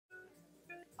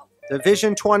The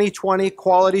Vision 2020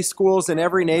 Quality Schools in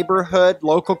Every Neighborhood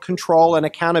Local Control and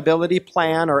Accountability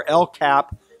Plan, or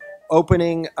LCAP,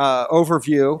 opening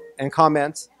overview and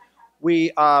comments.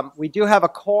 We do have a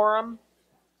quorum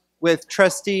with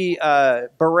Trustee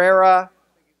Barrera,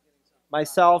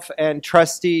 myself, and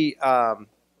Trustee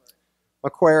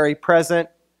McQuarrie present.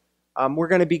 We're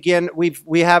going to begin.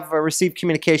 We have received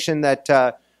communication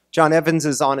that John Evans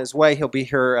is on his way. He'll be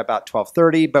here about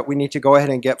 12:30, but we need to go ahead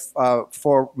and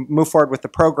move forward with the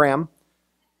program.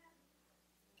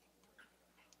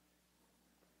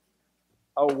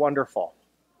 Oh, wonderful.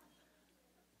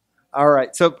 All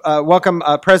right. So welcome,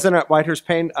 President Whitehurst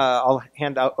Payne. I'll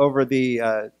hand over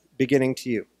the beginning to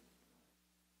you.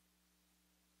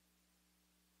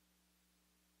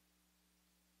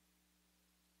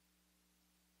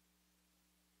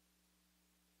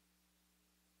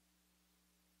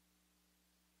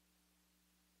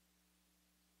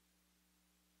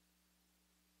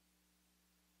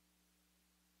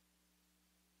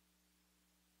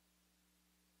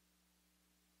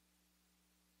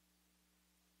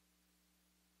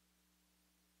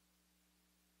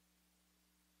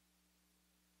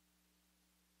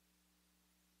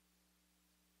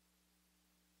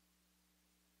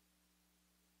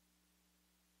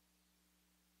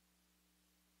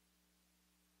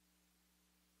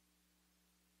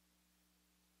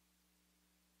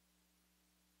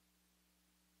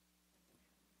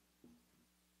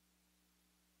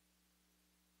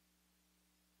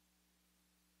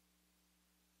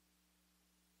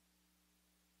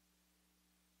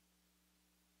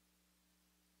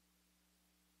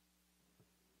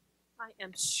 I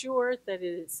am sure that it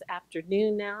is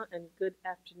afternoon now, and good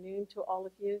afternoon to all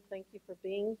of you. Thank you for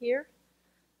being here.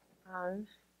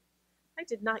 I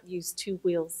did not use two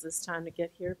wheels this time to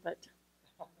get here, but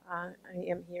I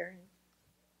am here.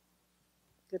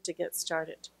 Good to get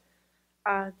started.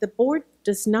 The board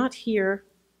does not hear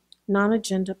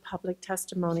non-agenda public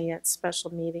testimony at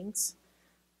special meetings.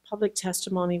 Public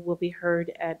testimony will be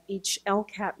heard at each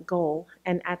LCAP goal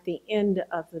and at the end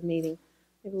of the meeting.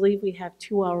 I believe we have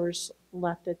 2 hours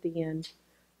left at the end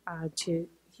to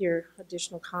hear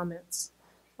additional comments.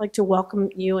 I'd like to welcome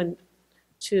you and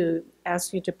to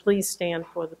ask you to please stand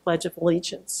for the Pledge of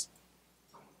Allegiance.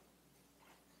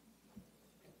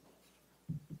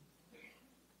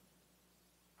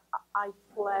 I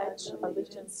pledge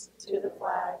allegiance to the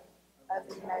flag of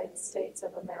the United States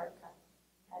of America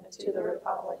and to the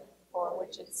republic for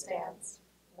which it stands,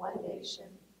 one nation,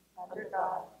 under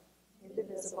God,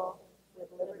 indivisible, with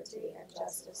liberty and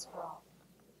justice for all.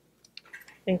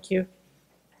 Thank you.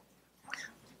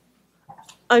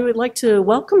 I would like to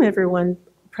welcome everyone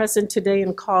present today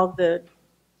and call the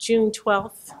June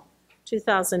 12th,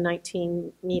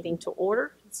 2019 meeting to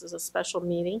order. This is a special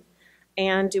meeting.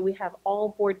 And we have all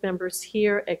board members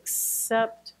here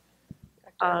except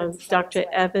Dr.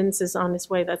 Evans is on his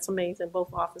way. That's amazing.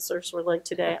 Both officers were late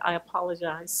today. I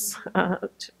apologize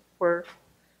for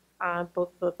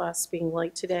both of us being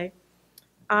late today.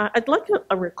 I'd like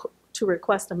to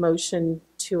request a motion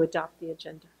to adopt the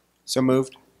agenda. So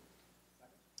moved.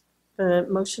 The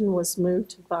motion was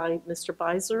moved by Mr.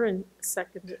 Beiser and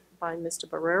seconded by Mr.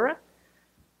 Barrera.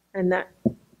 And that,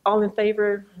 all in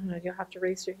favor, you'll have to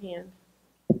raise your hand.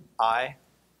 Aye.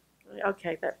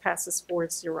 Okay, that passes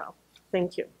 4-0.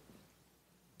 Thank you.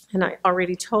 And I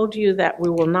already told you that we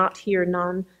will not hear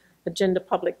non-agenda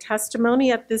public testimony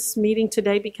at this meeting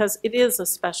today because it is a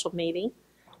special meeting.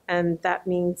 And that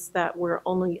means that we're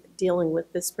only dealing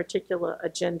with this particular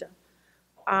agenda.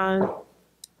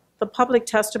 The public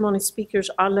testimony speakers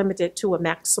are limited to a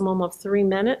maximum of 3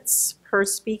 minutes per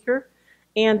speaker.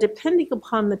 And depending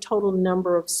upon the total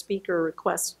number of speaker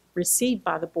requests received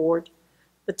by the board,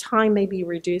 the time may be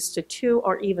reduced to 2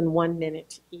 or even 1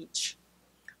 minute each.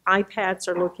 iPads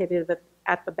are located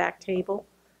at the back table,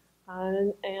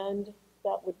 and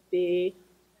that would be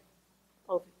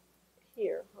over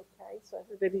here. Okay, so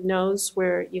everybody knows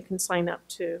where you can sign up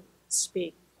to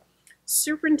speak.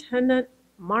 Superintendent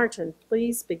Martin,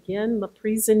 please begin the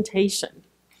presentation.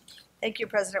 Thank you,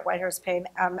 President Whitehurst Payne.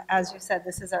 As you said,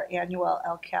 this is our annual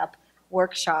LCAP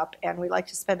workshop, and we like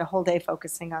to spend a whole day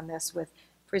focusing on this with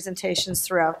presentations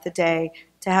throughout the day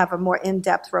to have a more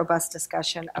in-depth, robust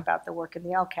discussion about the work in the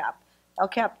LCAP.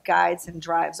 LCAP guides and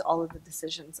drives all of the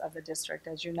decisions of the district.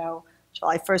 As you know,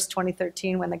 July 1st,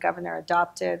 2013, when the governor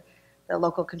adopted the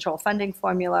local control funding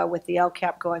formula with the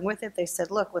LCAP going with it, they said,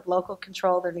 look, with local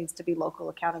control, there needs to be local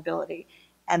accountability.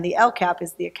 And the LCAP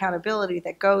is the accountability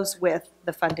that goes with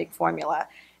the funding formula.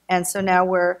 And so now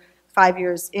we're 5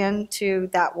 years into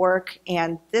that work,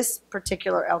 and this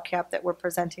particular LCAP that we're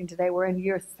presenting today, we're in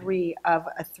year 3 of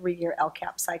a 3-year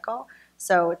LCAP cycle.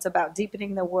 So it's about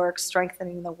deepening the work,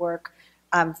 strengthening the work,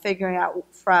 figuring out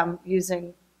from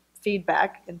using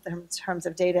feedback in terms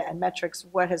of data and metrics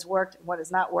what has worked and what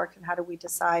has not worked, and how do we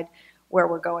decide where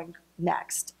we're going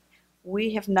next.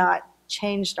 We have not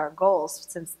changed our goals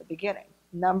since the beginning.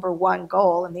 Number one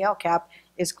goal in the LCAP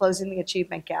is closing the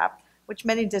achievement gap, which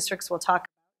many districts will talk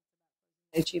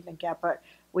about the achievement gap, but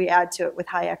we add to it with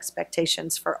high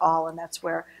expectations for all, and that's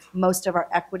where most of our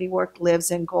equity work lives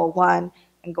in goal 1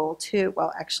 and goal 2.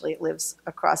 Well, actually it lives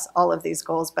across all of these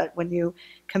goals, but when you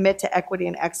commit to equity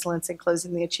and excellence in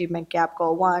closing the achievement gap,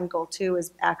 goal 1, goal 2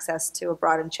 is access to a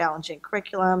broad and challenging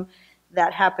curriculum.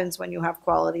 That happens when you have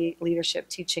quality leadership,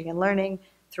 teaching, and learning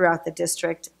throughout the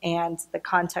district, and the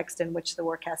context in which the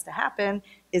work has to happen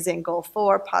is in goal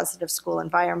 4, positive school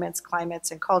environments, climates,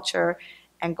 and culture,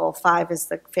 and goal 5 is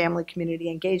the family community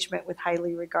engagement with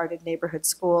highly regarded neighborhood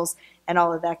schools, and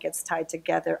all of that gets tied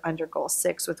together under goal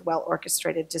 6 with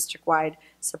well-orchestrated district-wide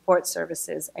support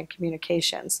services and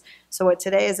communications. So what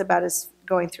today is about is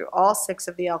going through all 6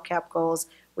 of the LCAP goals.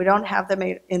 We don't have them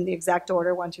in the exact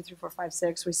order, 1, 2, 3, 4, 5,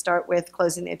 6. We start with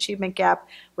closing the achievement gap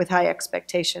with high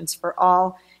expectations for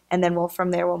all, and then from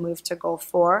there we'll move to goal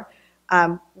 4.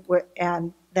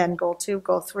 And then goal 2,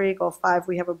 goal 3, goal 5,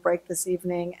 we have a break this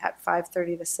evening at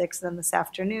 5:30 to 6. Then this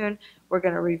afternoon, we're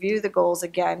going to review the goals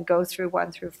again, go through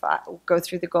 1 through 5, go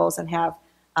through the goals, and have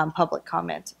public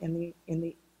comment in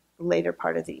the later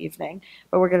part of the evening.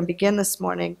 But we're going to begin this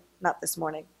morning, not this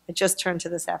morning, it just turned to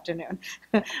this afternoon.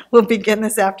 We'll begin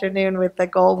this afternoon with the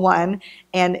goal 1,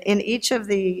 and in each of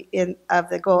the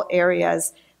goal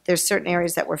areas, there's certain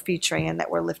areas that we're featuring and that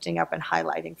we're lifting up and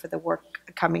highlighting for the work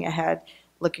coming ahead,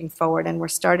 looking forward. And we're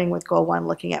starting with goal 1,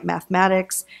 looking at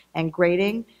mathematics and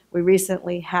grading. We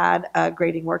recently had a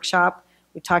grading workshop.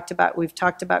 We've talked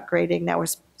about grading. Now we're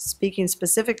speaking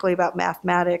specifically about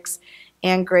mathematics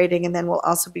and grading, and then we'll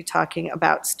also be talking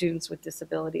about students with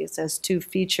disabilities as 2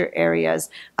 feature areas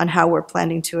on how we're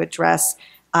planning to address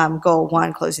goal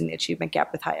 1, closing the achievement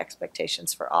gap with high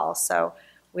expectations for all. So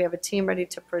we have a team ready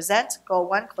to present goal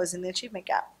 1, closing the achievement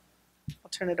gap. I'll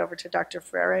turn it over to Dr.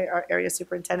 Freire, our area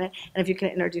superintendent, and if you can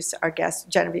introduce our guest.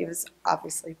 Genevieve is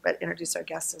obviously, but introduce our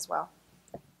guests as well.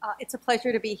 It's a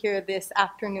pleasure to be here this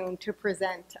afternoon to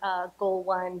present Goal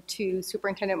 1 to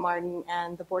Superintendent Martin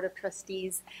and the Board of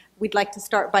Trustees. We'd like to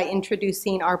start by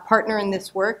introducing our partner in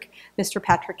this work, Mr.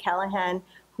 Patrick Callahan,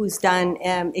 who's done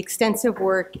extensive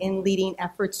work in leading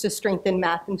efforts to strengthen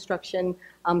math instruction,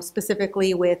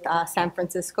 specifically with San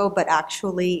Francisco, but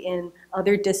actually in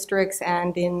other districts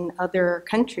and in other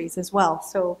countries as well.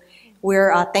 So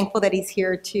we're thankful that he's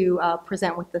here to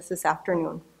present with us this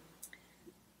afternoon.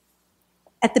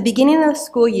 At the beginning of the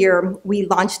school year, we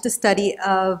launched a study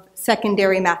of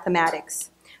secondary mathematics.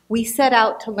 We set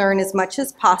out to learn as much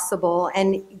as possible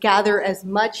and gather as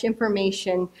much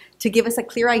information to give us a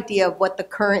clear idea of what the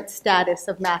current status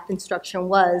of math instruction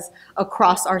was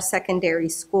across our secondary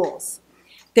schools.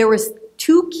 There was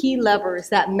 2 key levers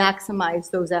that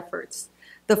maximized those efforts.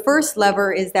 The first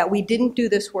lever is that we didn't do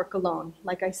this work alone.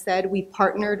 Like I said, we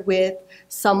partnered with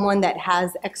someone that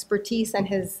has expertise and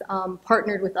has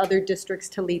partnered with other districts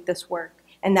to lead this work,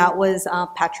 and that was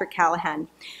Patrick Callahan.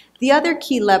 The other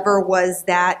key lever was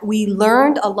that we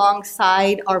learned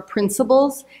alongside our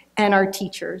principals and our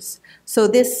teachers. So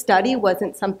this study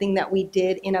wasn't something that we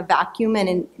did in a vacuum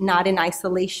and not in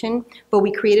isolation, but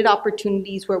we created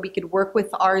opportunities where we could work with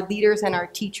our leaders and our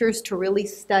teachers to really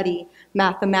study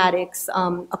mathematics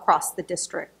across the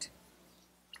district.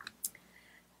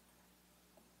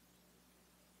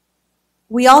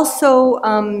 We also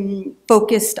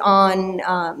focused on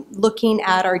looking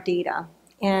at our data.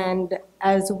 And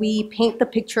as we paint the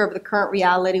picture of the current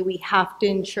reality, we have to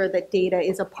ensure that data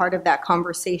is a part of that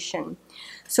conversation.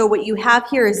 So what you have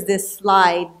here is this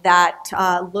slide that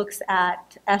looks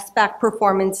at SBAC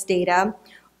performance data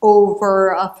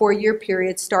over a 4-year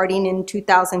period starting in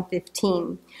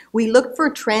 2015. We looked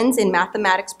for trends in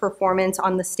mathematics performance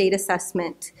on the state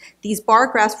assessment. These bar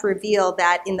graphs reveal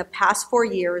that in the past 4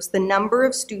 years, the number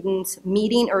of students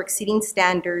meeting or exceeding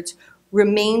standards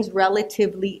remains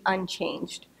relatively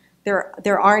unchanged.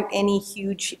 There aren't any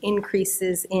huge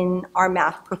increases in our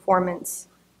math performance.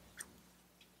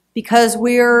 Because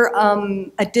we're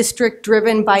a district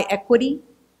driven by equity,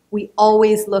 we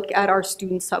always look at our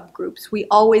student subgroups. We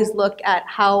always look at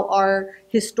how our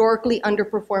historically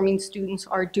underperforming students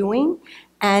are doing.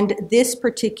 And this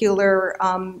particular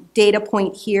data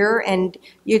point here, and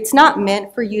it's not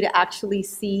meant for you to actually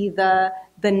see the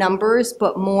numbers,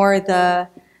 but more the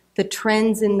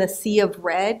trends in the sea of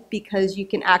red, because you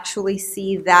can actually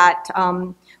see that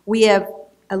we have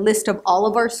a list of all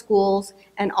of our schools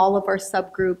and all of our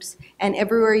subgroups, and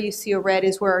everywhere you see a red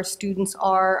is where our students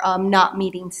are not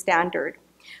meeting standard.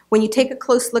 When you take a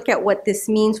close look at what this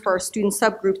means for our student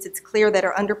subgroups, it's clear that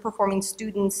our underperforming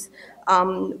students,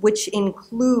 which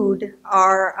include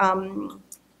our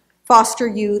foster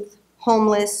youth,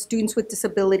 homeless, students with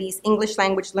disabilities, English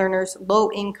language learners,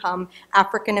 low income,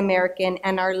 African American,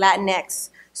 and our Latinx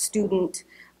student,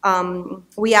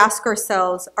 we ask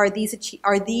ourselves, are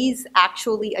these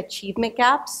actually achievement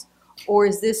gaps, or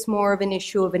is this more of an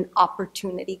issue of an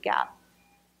opportunity gap?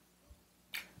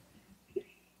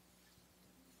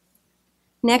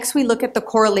 Next, we look at the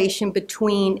correlation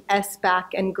between SBAC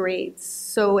and grades.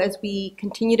 So as we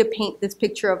continue to paint this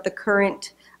picture of the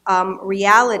current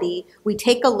reality, we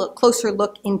take a closer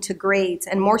look into grades,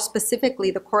 and more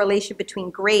specifically, the correlation between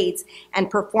grades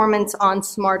and performance on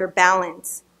Smarter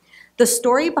Balance. The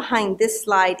story behind this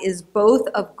slide is both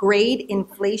of grade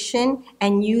inflation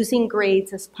and using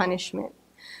grades as punishment.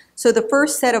 So the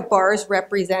first set of bars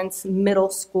represents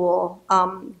middle school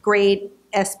grade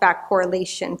SBAC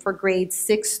correlation for grades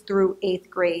 6th through 8th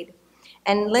grade.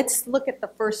 And let's look at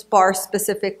the first bar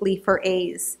specifically for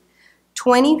A's.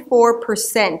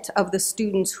 24% of the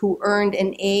students who earned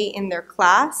an A in their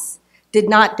class did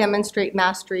not demonstrate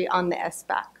mastery on the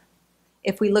SBAC.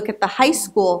 If we look at the high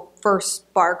school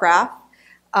first bar graph,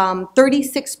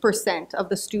 36% of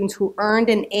the students who earned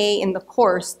an A in the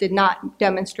course did not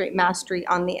demonstrate mastery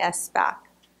on the SBAC.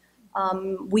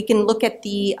 We can look at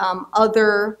the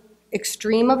other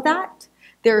extreme of that.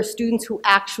 There are students who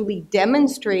actually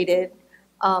demonstrated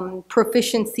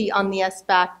proficiency on the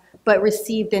SBAC but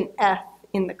received an F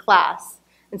in the class.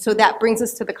 And so that brings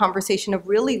us to the conversation of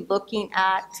really looking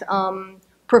at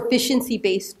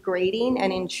proficiency-based grading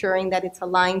and ensuring that it's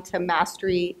aligned to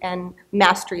mastery and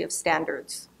mastery of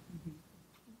standards.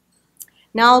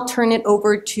 Now I'll turn it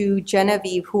over to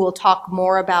Genevieve, who will talk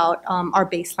more about our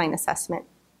baseline assessment.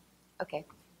 Okay.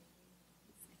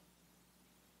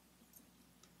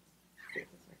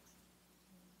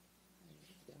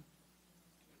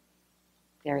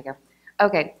 There we go.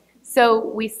 Okay, so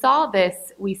we saw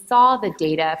the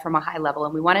data from a high level,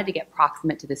 and we wanted to get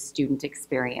proximate to the student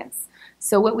experience.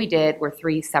 So what we did were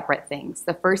three separate things.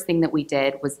 The first thing that we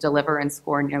did was deliver and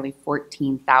score nearly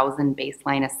 14,000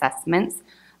 baseline assessments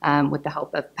with the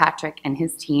help of Patrick and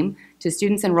his team to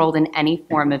students enrolled in any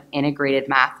form of integrated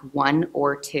math 1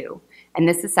 or 2. And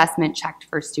this assessment checked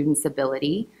for students'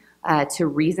 ability to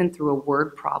reason through a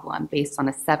word problem based on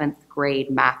a 7th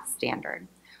grade math standard.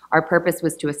 Our purpose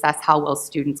was to assess how well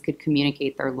students could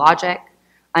communicate their logic,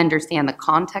 understand the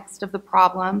context of the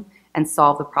problem, and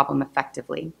solve the problem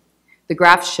effectively. The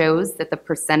graph shows that the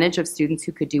percentage of students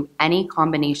who could do any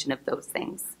combination of those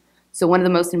things. So one of the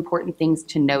most important things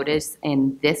to notice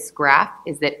in this graph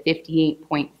is that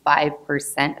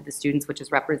 58.5% of the students, which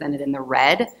is represented in the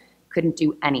red, couldn't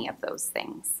do any of those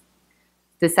things.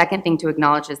 The second thing to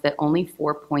acknowledge is that only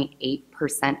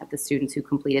 4.8% of the students who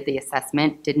completed the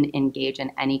assessment didn't engage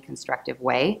in any constructive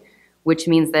way, which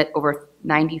means that over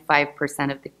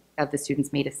 95% of the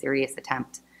students made a serious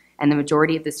attempt. And the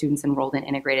majority of the students enrolled in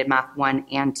integrated math 1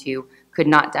 and 2 could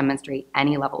not demonstrate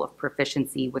any level of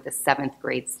proficiency with a 7th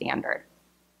grade standard.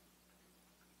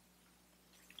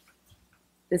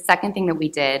 The second thing that we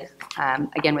did,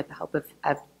 again with the help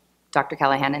of Dr.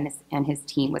 Callahan and his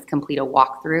team, was complete a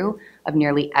walkthrough of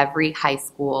nearly every high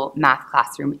school math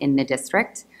classroom in the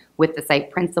district with the site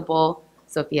principal,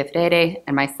 Sofia Freire,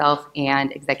 and myself,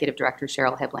 and Executive Director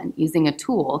Cheryl Hiblin, using a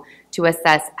tool to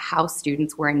assess how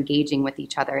students were engaging with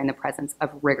each other in the presence of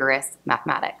rigorous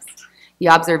mathematics. The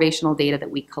observational data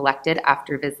that we collected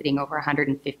after visiting over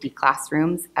 150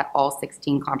 classrooms at all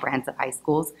 16 comprehensive high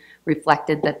schools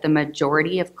reflected that the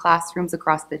majority of classrooms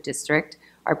across the district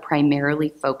are primarily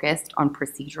focused on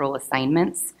procedural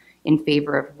assignments in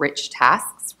favor of rich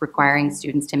tasks requiring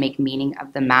students to make meaning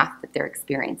of the math that they're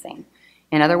experiencing.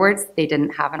 In other words, they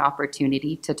didn't have an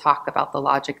opportunity to talk about the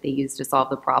logic they used to solve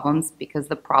the problems because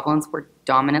the problems were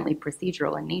dominantly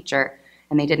procedural in nature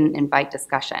and they didn't invite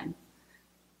discussion.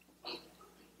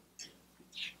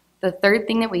 The third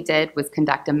thing that we did was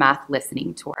conduct a math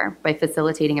listening tour by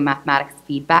facilitating a mathematics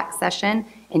feedback session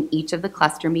in each of the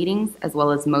cluster meetings, as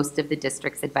well as most of the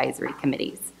district's advisory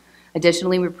committees.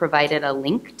 Additionally, we provided a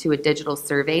link to a digital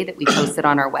survey that we posted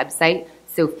on our website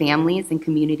so families and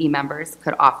community members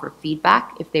could offer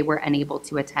feedback if they were unable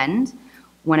to attend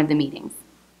one of the meetings.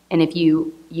 And if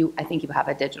I think you have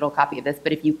a digital copy of this,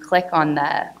 but if you click on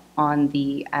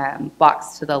the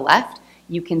box to the left,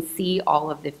 you can see all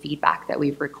of the feedback that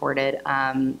we've recorded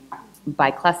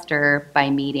by cluster, by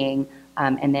meeting,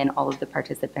 and then all of the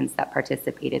participants that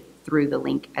participated through the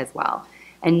link as well.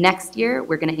 And next year,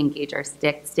 we're going to engage our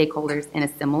stakeholders in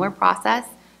a similar process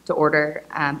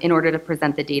in order to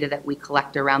present the data that we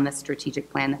collect around the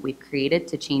strategic plan that we've created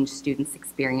to change students'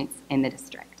 experience in the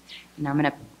district. And I'm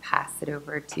going to pass it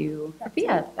over to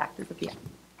Sophia. Back to Sophia.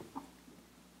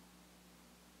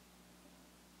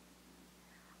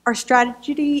 Our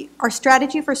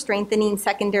strategy for strengthening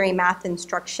secondary math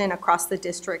instruction across the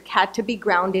district had to be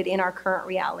grounded in our current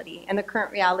reality, and the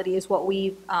current reality is what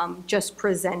we've just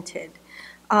presented.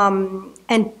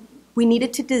 And we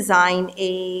needed to design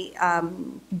a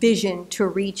vision to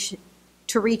reach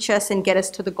us and get us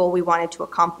to the goal we wanted to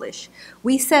accomplish.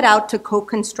 We set out to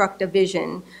co-construct a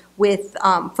vision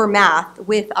for math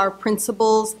with our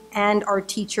principals and our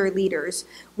teacher leaders.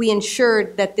 We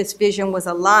ensured that this vision was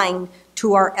aligned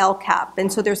to our LCAP.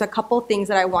 And so there's a couple things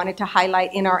that I wanted to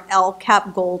highlight in our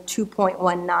LCAP goal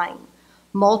 2.19.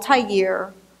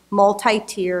 Multi-year,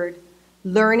 multi-tiered,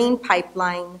 learning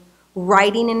pipeline,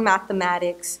 writing in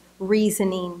mathematics,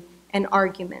 reasoning, and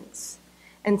arguments.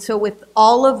 And so with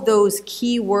all of those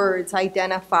key words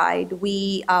identified,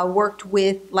 we worked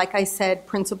with, like I said,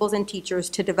 principals and teachers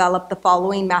to develop the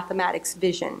following mathematics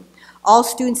vision. All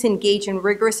students engage in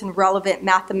rigorous and relevant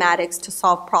mathematics to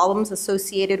solve problems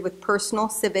associated with personal,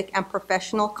 civic, and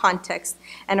professional context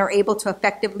and are able to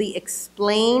effectively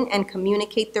explain and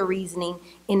communicate their reasoning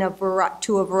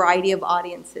to a variety of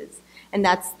audiences. And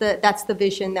that's the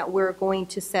vision that we're going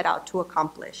to set out to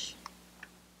accomplish.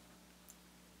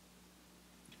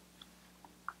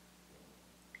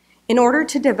 In order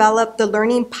to develop the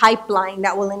learning pipeline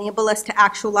that will enable us to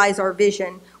actualize our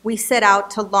vision, we set out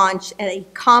to launch a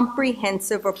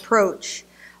comprehensive approach,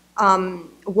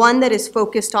 one that is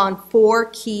focused on 4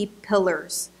 key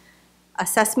pillars: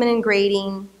 assessment and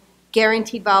grading,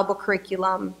 guaranteed viable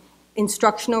curriculum,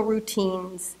 instructional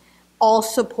routines, all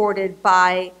supported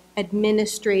by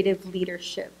administrative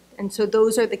leadership. And so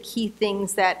those are the key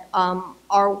things that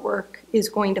our work is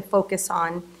going to focus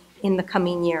on in the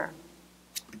coming year.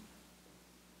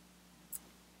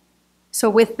 So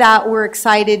with that, we're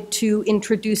excited to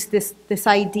introduce this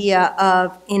idea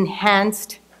of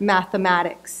enhanced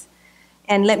mathematics.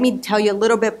 And let me tell you a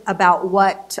little bit about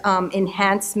what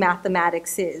enhanced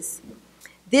mathematics is.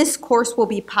 This course will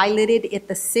be piloted at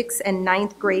the 6th and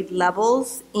 9th grade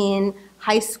levels in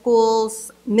high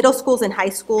schools, middle schools and high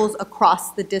schools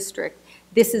across the district.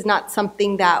 This is not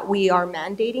something that we are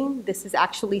mandating. This is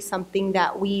actually something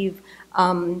that we've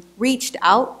reached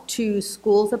out to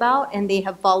schools about, and they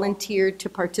have volunteered to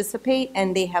participate,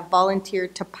 and they have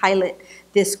volunteered to pilot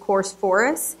this course for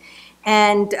us.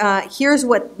 And here's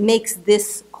what makes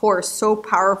this course so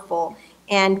powerful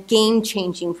and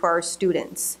game-changing for our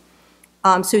students.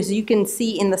 So as you can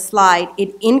see in the slide,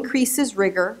 it increases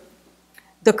rigor.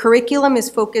 The curriculum is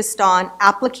focused on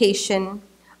application,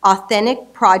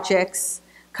 authentic projects,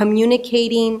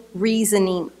 communicating,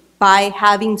 reasoning by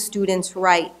having students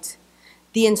write.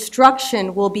 The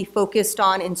instruction will be focused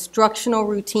on instructional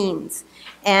routines,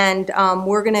 and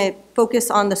we're going to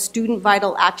focus on the student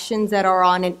vital actions that are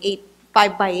on an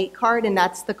 5x8 card, and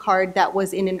that's the card that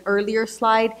was in an earlier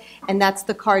slide, and that's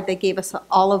the card that gave us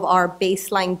all of our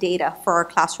baseline data for our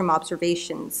classroom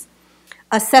observations.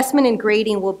 Assessment and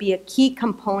grading will be a key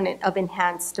component of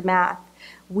enhanced math.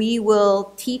 We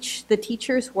will teach the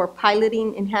teachers who are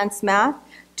piloting enhanced math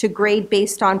to grade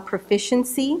based on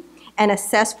proficiency and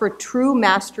assess for true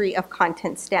mastery of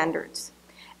content standards.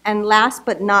 And last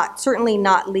but certainly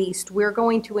not least, we're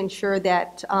going to ensure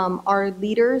that our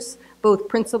leaders, both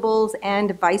principals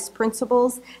and vice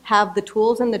principals, have the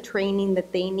tools and the training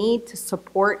that they need to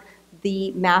support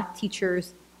the math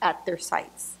teachers at their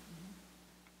sites.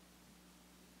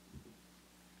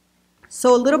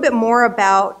 So a little bit more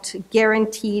about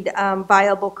guaranteed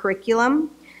viable curriculum.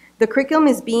 The curriculum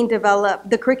that's being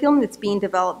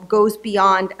developed goes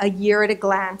beyond a year at a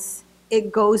glance.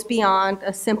 It goes beyond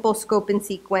a simple scope and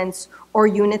sequence or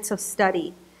units of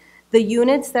study. The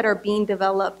units that are being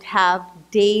developed have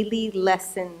daily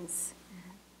lessons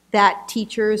that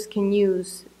teachers can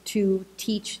use to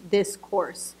teach this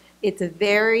course. It's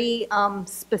very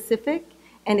specific,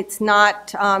 and it's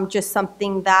not just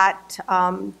something that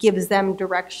gives them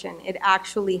direction. It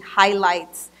actually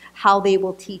highlights how they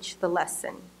will teach the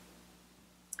lesson.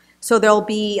 So there'll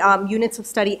be units of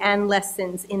study and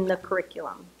lessons in the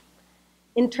curriculum.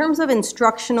 In terms of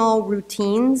instructional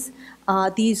routines,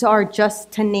 these are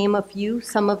just to name a few,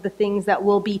 some of the things that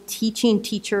we'll be teaching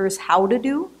teachers how to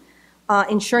do,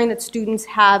 ensuring that students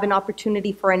have an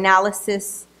opportunity for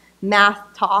analysis, math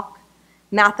talk,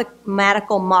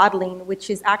 mathematical modeling, which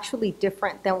is actually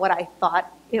different than what I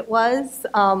thought it was.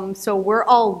 So we're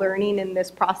all learning in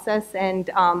this process, and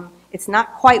It's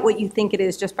not quite what you think it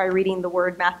is just by reading the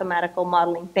word mathematical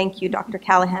modeling. Thank you, Dr.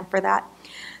 Callahan, for that.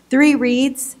 3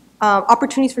 reads,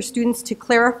 opportunities for students to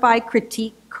clarify,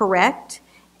 critique, correct.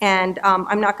 And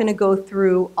I'm not going to go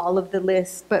through all of the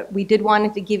lists, but we did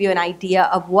want to give you an idea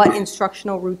of what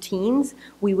instructional routines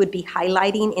we would be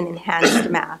highlighting in enhanced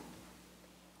math.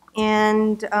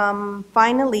 And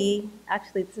finally,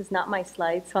 actually this is not my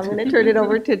slide, so I'm going to turn it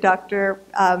over to Dr.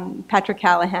 Patrick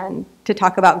Callahan to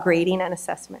talk about grading and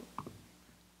assessment.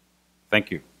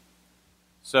 Thank you.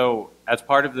 So as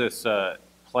part of this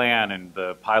plan and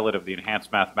the pilot of the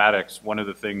enhanced mathematics, one of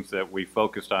the things that we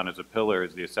focused on as a pillar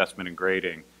is the assessment and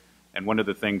grading. And one of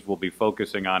the things we'll be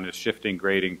focusing on is shifting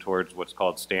grading towards what's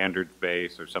called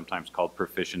standards-based, or sometimes called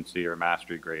proficiency or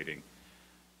mastery grading.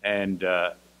 And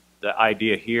the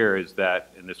idea here is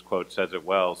that, and this quote says it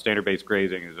well, standard-based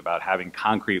grading is about having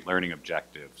concrete learning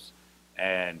objectives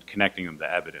and connecting them to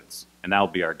evidence. And that will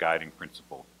be our guiding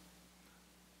principle.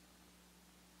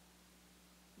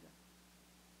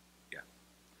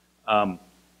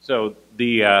 So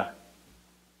the,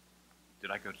 did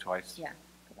I go twice? Yeah,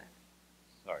 go back.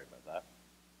 Sorry about that.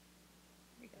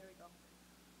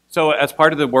 So as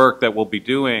part of the work that we'll be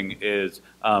doing is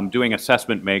doing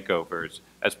assessment makeovers.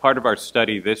 As part of our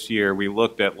study this year, we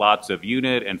looked at lots of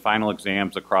unit and final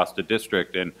exams across the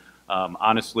district, and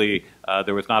honestly,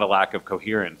 there was not a lack of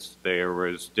coherence. There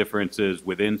was differences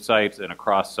within sites and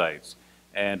across sites,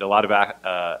 and a lot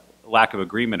of lack of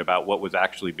agreement about what was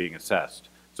actually being assessed.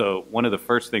 So one of the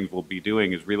first things we'll be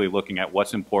doing is really looking at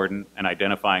what's important and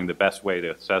identifying the best way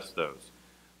to assess those.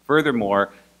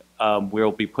 Furthermore,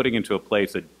 we'll be putting into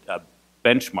place a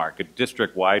benchmark, a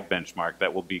district-wide benchmark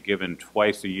that will be given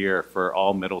twice a year for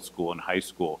all middle school and high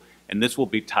school. And this will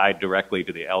be tied directly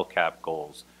to the LCAP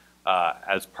goals.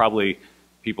 As probably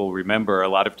people remember, a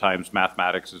lot of times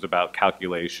mathematics is about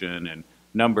calculation and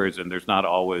numbers, and there's not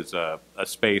always a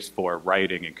space for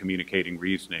writing and communicating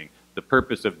reasoning. The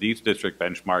purpose of these district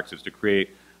benchmarks is to create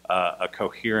a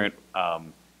coherent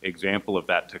example of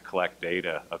that to collect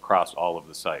data across all of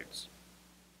the sites.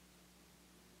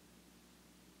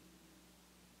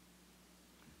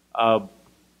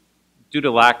 Due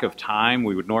to lack of time,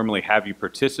 we would normally have you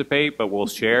participate, but we'll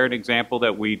share an example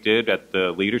that we did at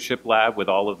the Leadership Lab with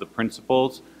all of the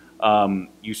principals.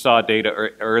 You saw data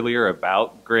earlier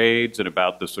about grades and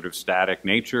about the sort of static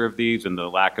nature of these and the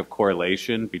lack of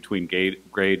correlation between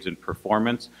grades and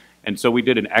performance. And so we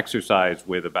did an exercise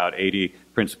with about 80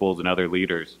 principals and other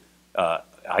leaders,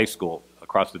 high school,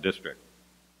 across the district.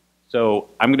 So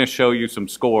I'm going to show you some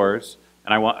scores,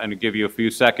 and I want to give you a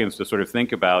few seconds to sort of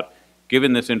think about,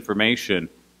 given this information,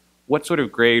 what sort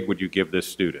of grade would you give this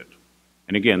student?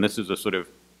 And again, this is a sort of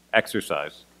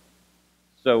exercise.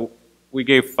 So we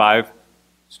gave 5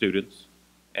 students,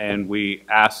 and we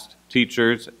asked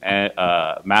teachers,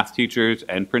 math teachers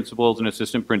and principals and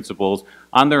assistant principals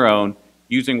on their own,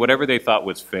 using whatever they thought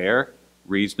was fair,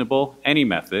 reasonable, any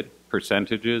method,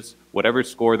 percentages, whatever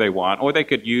score they want, or they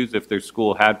could use if their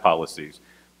school had policies.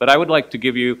 But I would like to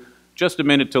give you just a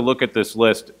minute to look at this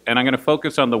list, and I'm going to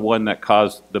focus on the one that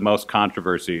caused the most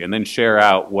controversy and then share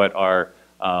out what our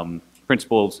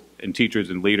principals and teachers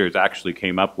and leaders actually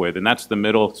came up with, and that's the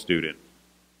middle student,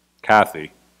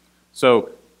 Kathy.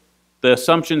 So the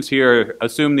assumptions here,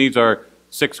 assume these are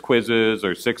 6 quizzes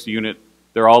or 6 unit,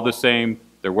 they're all the same,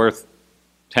 they're worth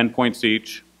 10 points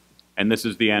each, and this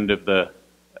is the end of the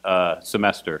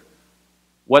semester.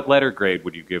 What letter grade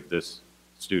would you give this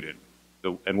student?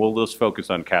 So, and we'll just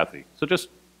focus on Kathy. So just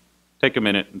take a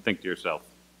minute and think to yourself.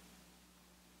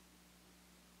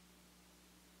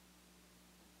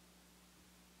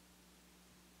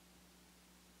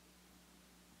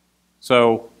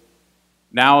 So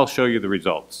now I'll show you the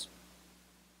results.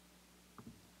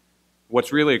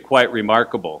 What's really quite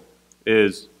remarkable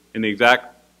is in the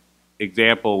exact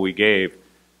example we gave,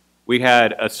 we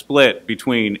had a split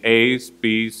between A's,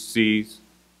 B's, C's,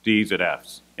 D's, and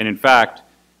F's. And in fact,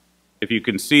 if you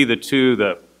can see the two,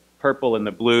 the purple and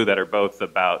the blue, that are both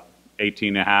about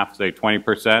 18.5, say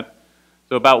 20%.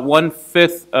 So about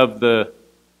 1/5 of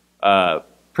the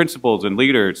principals and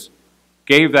leaders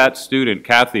gave that student,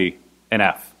 Kathy, an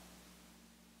F.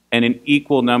 And an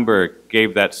equal number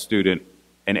gave that student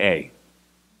an A.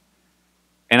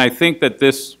 And I think that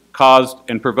this caused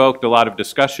and provoked a lot of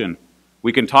discussion.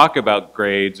 We can talk about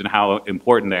grades and how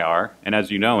important they are. And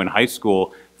as you know, in high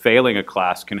school, failing a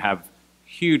class can have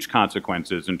huge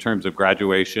consequences in terms of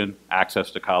graduation,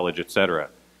 access to college, etc.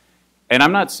 And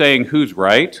I'm not saying who's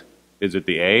right. Is it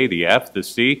the A, the F, the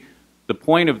C? The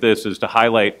point of this is to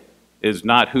highlight is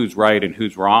not who's right and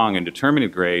who's wrong in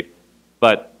determining grade,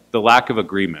 but the lack of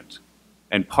agreement.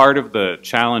 And part of the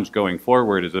challenge going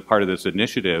forward as a part of this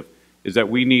initiative is that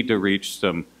we need to reach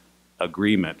some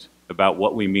agreement about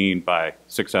what we mean by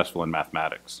successful in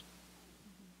mathematics.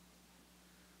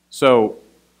 So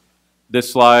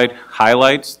this slide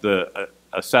highlights the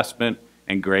assessment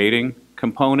and grading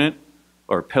component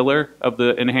or pillar of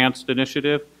the enhanced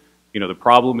initiative. You know, the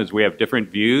problem is we have different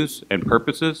views and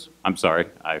purposes. I'm sorry,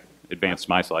 I advanced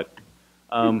my slide.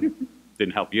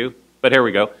 Didn't help you, but here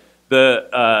we go.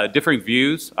 The different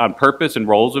views on purpose and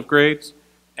roles of grades,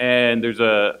 and there's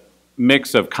a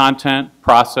mix of content,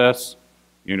 process,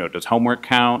 you know, does homework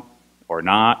count or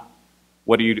not?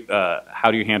 What do you,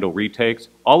 how do you handle retakes?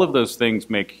 All of those things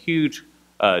make huge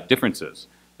differences.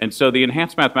 And so the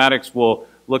enhanced mathematics will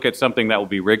look at something that will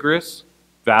be rigorous,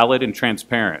 valid, and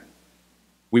transparent.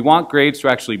 We want grades to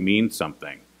actually mean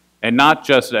something, and not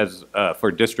just as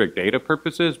for district data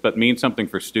purposes, but mean something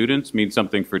for students, mean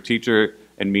something for teacher,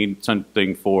 and mean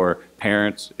something for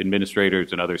parents,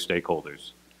 administrators, and other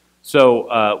stakeholders.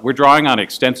 So we're drawing on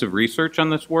extensive research on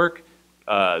this work.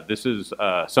 This is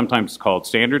sometimes called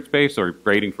standards-based or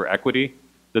grading for equity.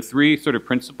 The three sort of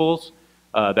principles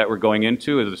that we're going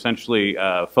into is essentially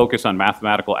focus on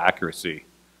mathematical accuracy.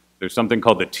 There's something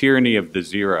called the tyranny of the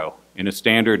zero. In a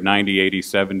standard 90, 80,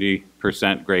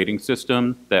 70% grading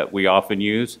system that we often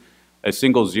use, a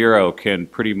single zero can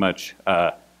pretty much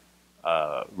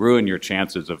ruin your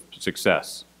chances of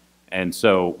success. And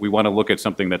so we want to look at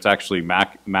something that's actually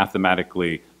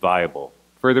mathematically viable.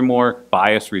 Furthermore,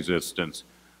 bias resistance.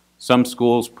 Some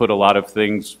schools put a lot of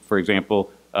things, for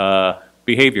example,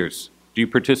 behaviors. Do you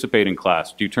participate in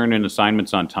class? Do you turn in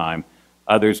assignments on time?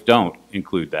 Others don't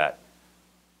include that.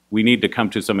 We need to come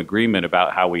to some agreement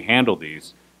about how we handle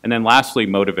these. And then lastly,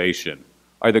 motivation.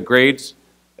 Are the grades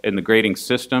in the grading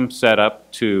system set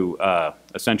up to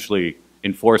essentially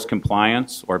enforce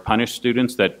compliance or punish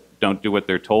students that don't do what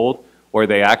they're told? Or are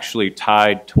they actually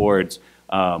tied towards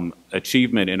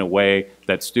achievement in a way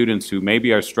that students who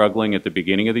maybe are struggling at the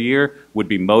beginning of the year would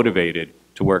be motivated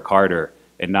to work harder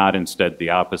and not instead the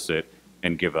opposite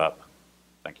and give up?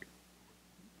 Thank you.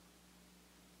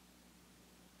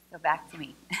 So back to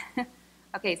me.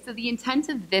 Okay, so the intent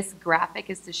of this graphic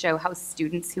is to show how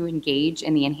students who engage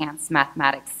in the enhanced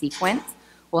mathematics sequence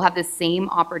will have the same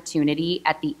opportunity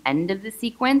at the end of the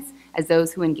sequence as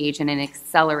those who engage in an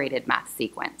accelerated math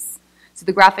sequence. So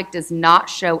the graphic does not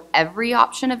show every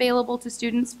option available to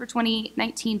students for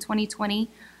 2019-2020,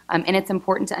 and it's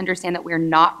important to understand that we're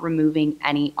not removing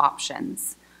any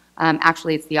options.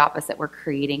 Actually, it's the opposite. We're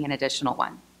creating an additional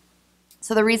one.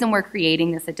 So the reason we're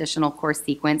creating this additional course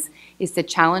sequence is to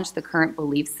challenge the current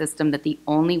belief system that the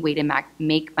only way to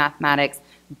make mathematics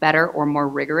better or more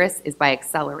rigorous is by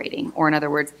accelerating, or in other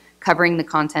words, covering the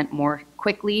content more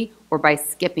quickly or by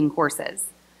skipping courses.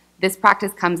 This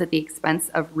practice comes at the expense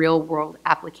of real-world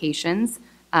applications,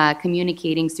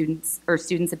 communicating students'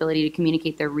 ability to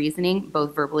communicate their reasoning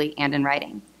both verbally and in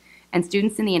writing. And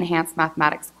students in the enhanced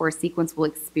mathematics course sequence will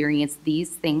experience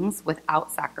these things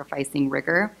without sacrificing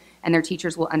rigor, and their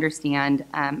teachers will understand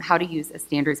how to use a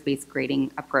standards-based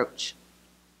grading approach.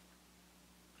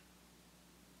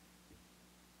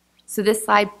 So this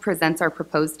slide presents our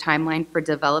proposed timeline for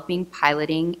developing,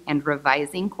 piloting, and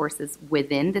revising courses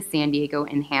within the San Diego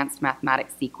Enhanced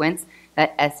Mathematics sequence.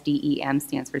 That SDEM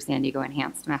stands for San Diego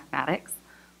Enhanced Mathematics.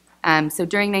 So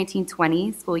during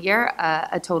 1920 school year,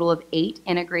 a total of 8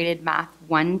 integrated Math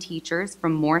 1 teachers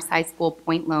from Morse High School,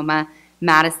 Point Loma,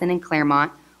 Madison, and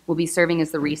Claremont will be serving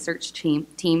as the research team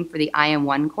for the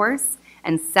IM1 course,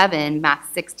 and 7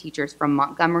 Math 6 teachers from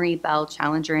Montgomery, Bell,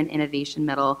 Challenger, and Innovation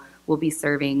Middle will be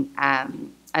serving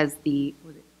as the,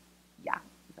 is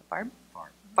that Barb?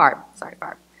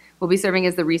 Barb. Will be serving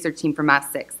as the research team for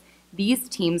Math 6. These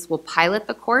teams will pilot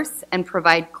the course and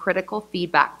provide critical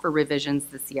feedback for revisions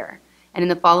this year. And in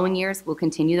the following years, we'll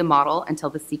continue the model until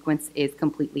the sequence is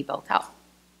completely built out.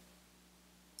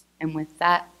 And with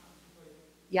that,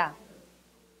 yeah.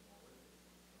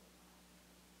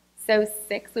 So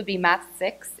 6 would be Math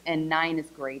 6, and 9 is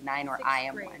grade 9 or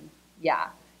IM1. Yeah.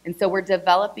 And so we're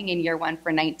developing in year 1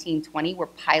 for 1920. We're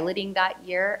piloting that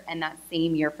year, and that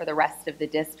same year for the rest of the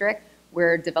district.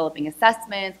 We're developing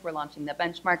assessments. We're launching the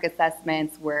benchmark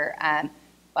assessments. We're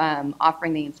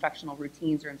offering the instructional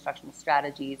routines or instructional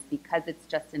strategies because it's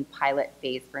just in pilot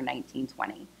phase for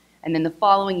 1920. And then the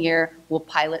following year, we'll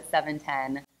pilot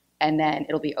 710, and then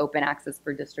it'll be open access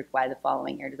for district-wide the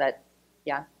following year. Does that,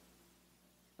 yeah?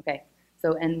 Okay.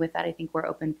 So, and with that, I think we're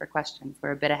open for questions.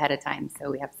 We're a bit ahead of time,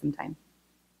 so we have some time.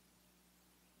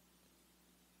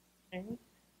 Okay.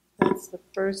 That's the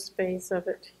first phase of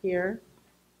it here.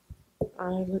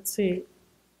 Let's see.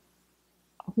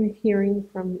 Are we hearing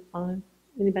from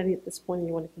anybody at this point?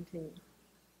 You want to continue?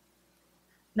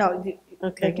 No,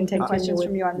 Okay, they can take continue questions with-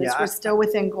 from you on this. Yeah, We're still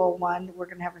within Goal 1. We're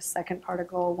going to have a second part of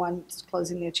Goal 1,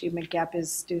 closing the achievement gap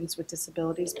is students with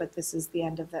disabilities, but this is the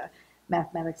end of the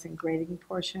mathematics and grading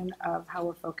portion of how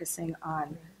we're focusing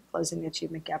on closing the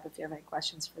achievement gap, if you have any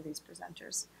questions for these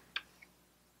presenters.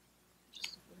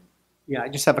 Yeah, I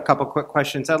just have a couple quick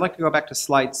questions. I'd like to go back to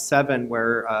slide 7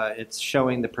 where it's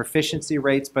showing the proficiency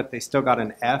rates, but they still got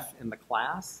an F in the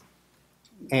class.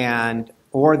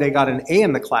 Or they got an A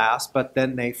in the class, but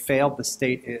then they failed the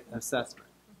state assessment.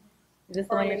 Is this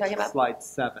the one you're talking about? Slide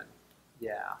 7,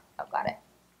 yeah. Oh, got it.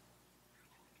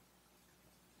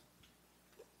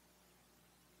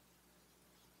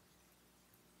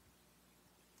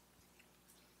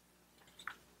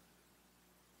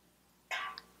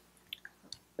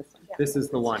 This is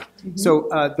the one. So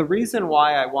the reason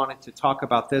why I wanted to talk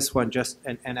about this one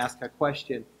and ask a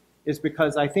question is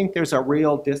because I think there's a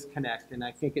real disconnect, and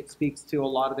I think it speaks to a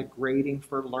lot of the grading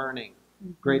for learning,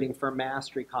 grading for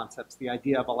mastery concepts, the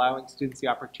idea of allowing students the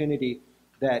opportunity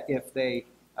that if they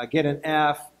get an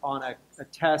F on a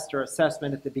test or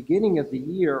assessment at the beginning of the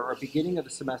year or beginning of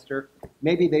the semester,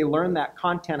 maybe they learn that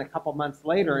content a couple months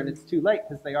later and it's too late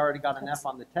because they already got an F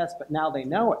on the test, but now they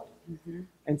know it.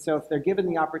 And so if they're given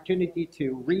the opportunity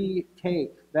to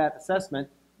retake that assessment,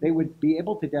 they would be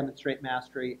able to demonstrate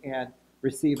mastery and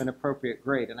receive an appropriate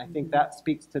grade. And I think that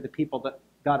speaks to the people that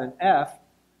got an F,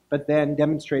 but then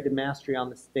demonstrated mastery on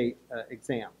the state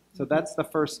exam. So that's the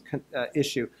first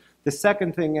issue. The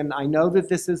second thing, and I know that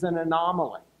this is an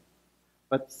anomaly,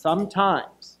 but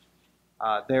sometimes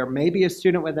there may be a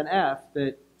student with an F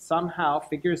that somehow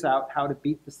figures out how to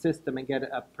beat the system and get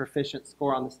a proficient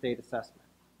score on the state assessment.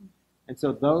 And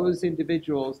so those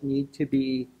individuals need to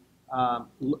be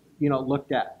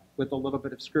looked at with a little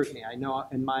bit of scrutiny. I know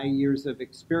in my years of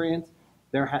experience,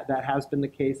 that has been the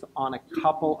case on a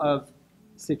couple of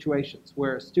situations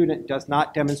where a student does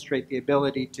not demonstrate the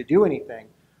ability to do anything,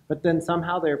 but then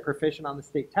somehow they're proficient on the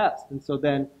state test. And so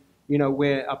then,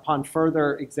 upon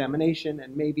further examination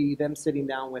and maybe them sitting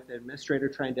down with an administrator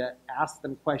trying to ask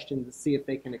them questions to see if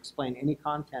they can explain any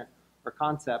content or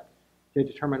concept to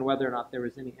determine whether or not there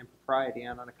was any impropriety.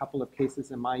 And on a couple of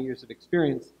cases in my years of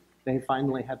experience, they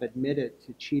finally have admitted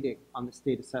to cheating on the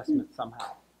state assessment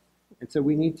somehow. And so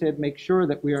we need to make sure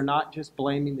that we are not just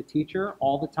blaming the teacher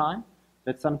all the time,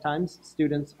 that sometimes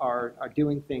students are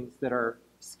doing things that are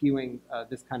skewing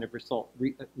this kind of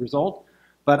result.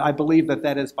 But I believe that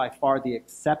that is by far the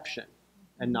exception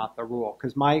and not the rule.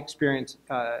 Because my experience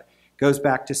goes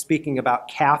back to speaking about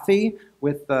Kathy,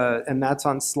 and that's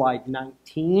on slide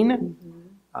 19,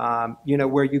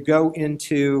 where you go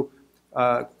into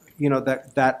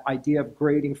that idea of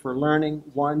grading for learning,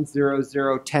 1, 0,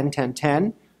 0, 10, 10,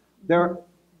 10.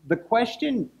 The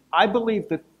question, I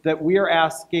believe that we are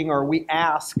asking, or we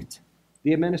asked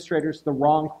the administrators the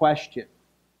wrong question.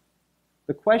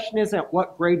 The question isn't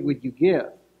what grade would you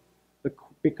give,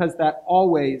 because that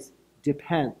always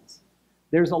depends.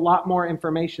 There's a lot more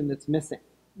information that's missing.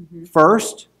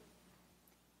 First,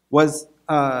 was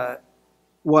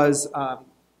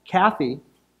Kathy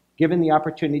given the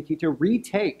opportunity to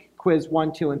retake quiz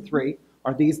 1, 2, and 3?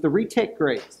 Are these the retake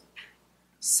grades?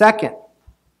 Second,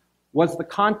 was the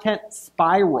content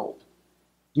spiraled?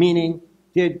 Meaning,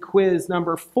 did quiz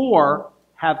number 4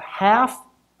 have half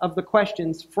of the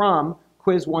questions from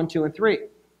quiz 1, 2, and 3?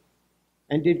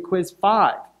 And did quiz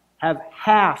 5 have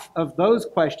half of those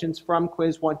questions from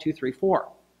quiz 1, 2, 3, 4?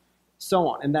 So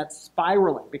on. And that's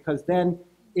spiraling, because then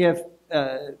if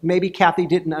maybe Kathy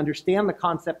didn't understand the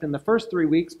concept in the first 3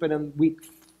 weeks, but in week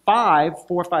 5,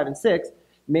 4, 5, and 6,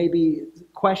 maybe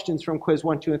questions from quiz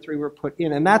 1, 2, and 3 were put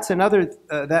in. And that's another,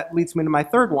 that leads me to my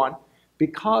third one,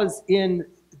 because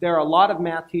there are a lot of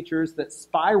math teachers that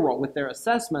spiral with their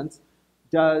assessments.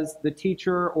 Does the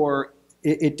teacher, or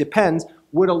it depends,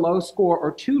 would a low score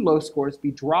or 2 low scores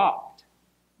be dropped?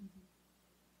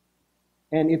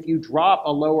 And if you drop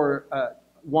a lower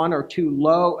 1 or 2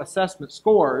 low assessment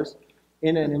scores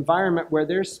in an environment where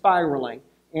they're spiraling,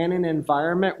 and an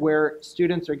environment where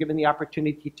students are given the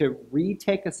opportunity to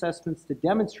retake assessments to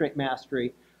demonstrate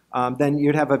mastery, then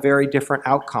you'd have a very different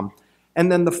outcome.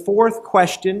 And then the fourth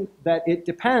question that it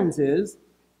depends is,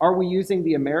 are we using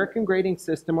the American grading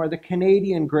system or the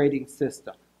Canadian grading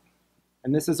system?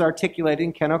 And this is articulated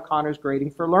in Ken O'Connor's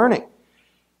Grading for Learning.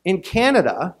 In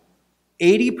Canada,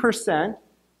 80%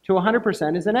 to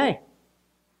 100% is an A.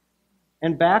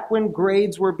 And back when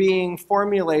grades were being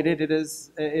formulated, it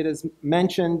is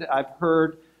mentioned, I've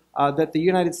heard, that the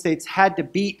United States had to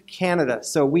beat Canada.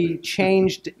 So we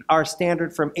changed our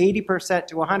standard from 80%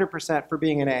 to 100% for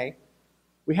being an A.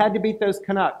 We had to beat those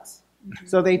Canucks.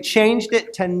 So they changed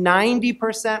it to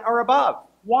 90% or above.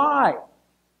 Why?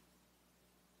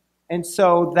 And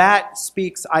so that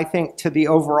speaks, I think, to the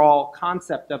overall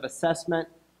concept of assessment.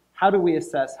 How do we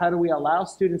assess? How do we allow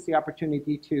students the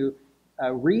opportunity to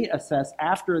reassess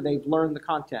after they've learned the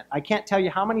content? I can't tell you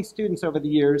how many students over the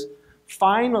years,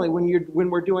 finally, when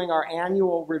we're doing our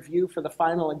annual review for the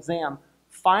final exam,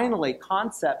 finally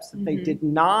concepts that they did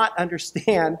not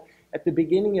understand at the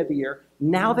beginning of the year,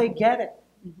 now they get it.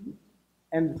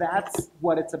 And that's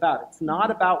what it's about. It's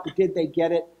not about did they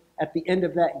get it at the end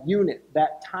of that unit,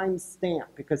 that time stamp,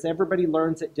 because everybody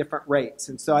learns at different rates.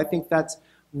 And so I think that's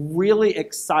really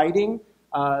exciting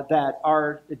that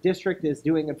our district is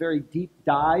doing a very deep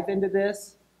dive into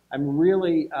this. I'm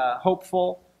really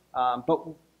hopeful. But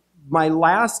my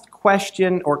last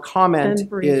question or comment And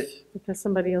brief, is, because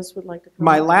somebody else would like to comment.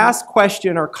 my last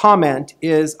question or comment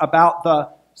is about the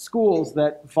schools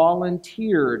that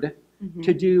volunteered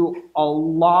to do a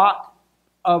lot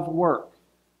of work.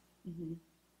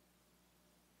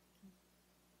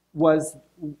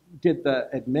 Did the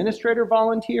administrator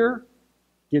volunteer?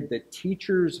 Did the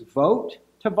teachers vote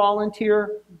to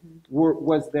volunteer?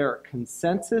 Was there a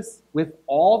consensus with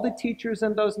all the teachers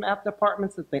in those math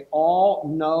departments that they all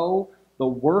know the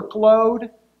workload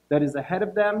that is ahead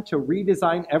of them to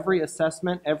redesign every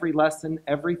assessment, every lesson,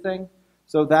 everything?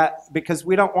 So that, because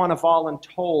we don't want to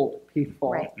voluntold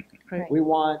people. Right. Right. We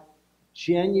want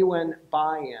genuine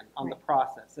buy-in on the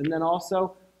process. And then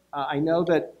also, I know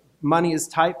that money is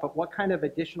tight, but what kind of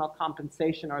additional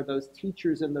compensation are those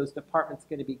teachers in those departments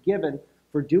going to be given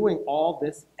for doing all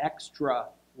this extra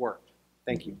work?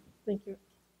 Thank you. Thank you.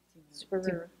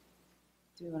 Supervisor.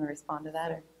 Do we want to respond to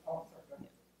that? Or?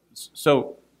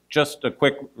 So just a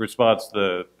quick response,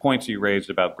 the points you raised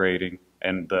about grading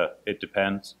and it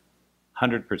depends,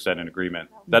 100% in agreement.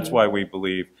 That's why we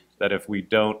believe that if we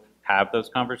don't have those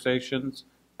conversations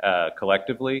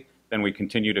collectively, then we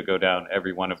continue to go down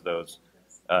every one of those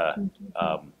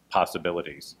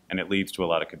possibilities, and it leads to a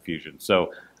lot of confusion.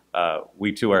 So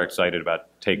we too are excited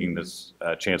about taking this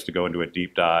chance to go into a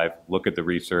deep dive, look at the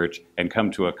research, and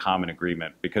come to a common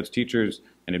agreement, because teachers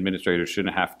and administrators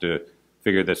shouldn't have to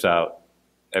figure this out,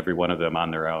 every one of them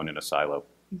on their own in a silo.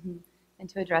 And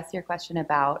to address your question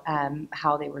about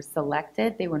how they were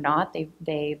selected, they were not.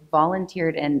 They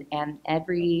volunteered and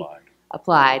every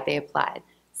they applied.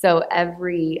 So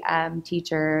every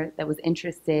teacher that was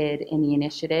interested in the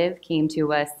initiative came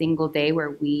to a single day where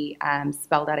we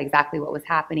spelled out exactly what was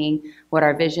happening, what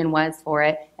our vision was for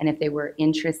it, and if they were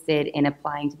interested in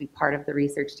applying to be part of the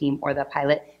research team or the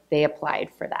pilot, they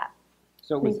applied for that.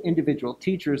 So it was individual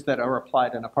teachers that are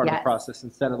applied in a part of the Yes. process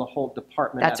instead of the whole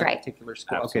department That's at a right. particular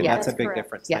school. Absolutely. Okay, that's a Yes. big Correct.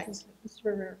 difference. Yes. Thanks. Mr.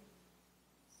 Rivera.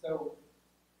 So,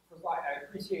 first of all, I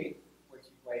appreciate what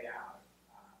you've laid out.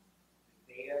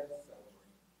 The data, so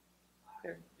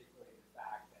particularly the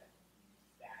fact that you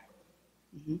staggered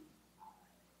Mhm. and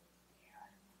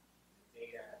the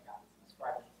data got some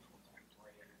discrepancy between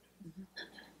grade and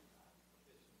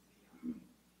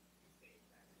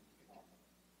efficiency on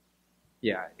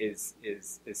yeah, is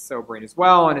sobering as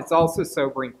well, and it's also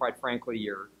sobering, quite frankly,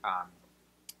 your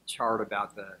chart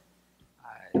about the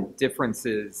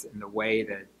differences in the way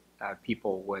that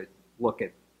people would look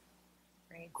at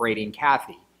grading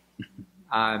Kathy.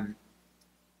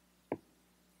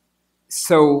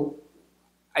 So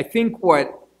I think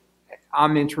what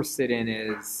I'm interested in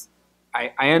is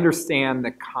I understand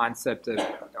the concept of,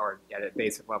 or at a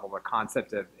basic level, the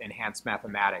concept of enhanced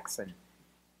mathematics,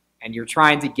 and you're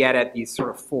trying to get at these sort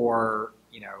of four,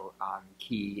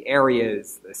 key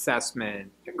areas: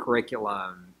 assessment, the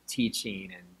curriculum,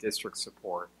 teaching, and district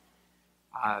support.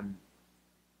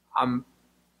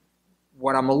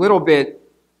 What I'm a little bit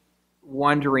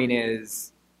wondering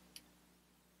is,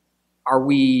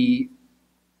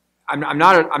 I'm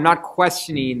not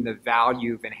questioning the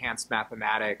value of enhanced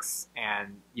mathematics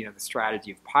and the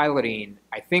strategy of piloting.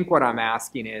 I think what I'm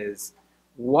asking is,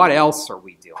 what else are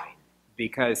we doing?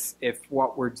 Because if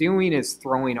what we're doing is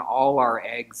throwing all our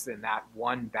eggs in that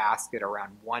one basket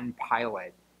around one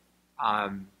pilot,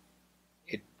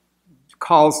 it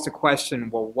calls to question,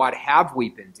 well, what have we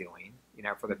been doing,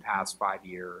 for the past 5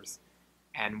 years?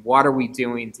 And what are we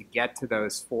doing to get to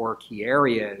those four key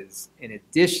areas in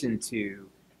addition to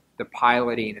the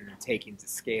piloting and the taking to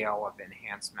scale of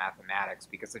enhanced mathematics?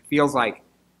 Because it feels like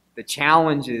the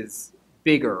challenge is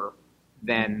bigger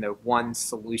than the one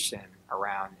solution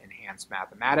around enhanced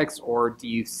mathematics. Or do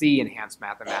you see enhanced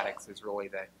mathematics as really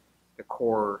the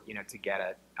core, to get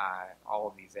at all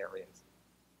of these areas?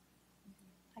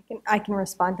 I can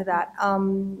respond to that.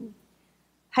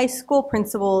 High school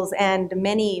principals and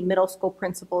many middle school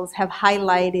principals have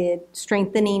highlighted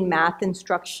strengthening math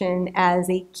instruction as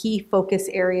a key focus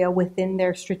area within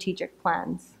their strategic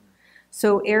plans.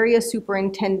 So area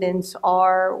superintendents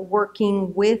are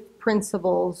working with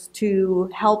principals to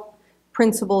help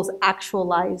principals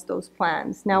actualize those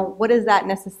plans. Now, what does that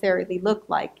necessarily look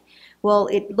like? Well,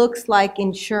 it looks like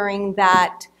ensuring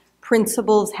that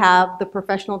principals have the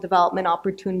professional development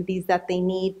opportunities that they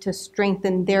need to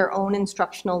strengthen their own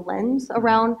instructional lens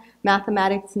around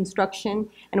mathematics instruction.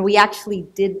 And we actually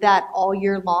did that all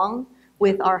year long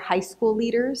with our high school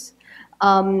leaders.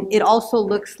 It also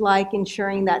looks like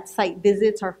ensuring that site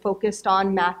visits are focused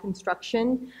on math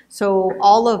instruction. So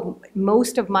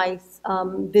most of my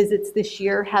visits this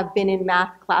year have been in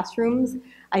math classrooms.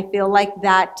 I feel like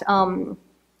that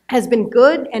has been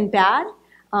good and bad.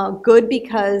 Good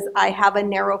because I have a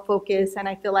narrow focus and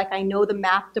I feel like I know the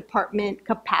math department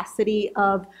capacity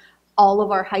of all of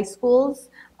our high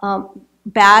schools.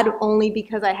 Bad only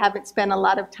because I haven't spent a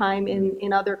lot of time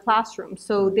in other classrooms.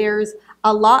 So there's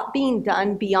a lot being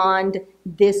done beyond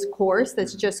this course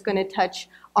that's just going to touch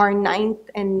our 6th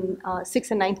and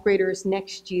 9th graders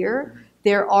next year.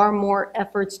 There are more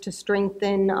efforts to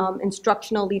strengthen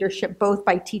instructional leadership, both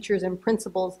by teachers and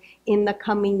principals, in the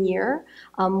coming year.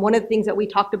 One of the things that we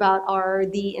talked about are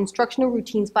the instructional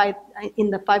routines in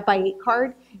the 5x8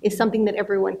 card is something that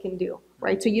everyone can do,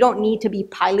 right? So you don't need to be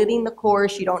piloting the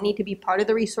course, you don't need to be part of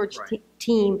the research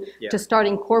team to start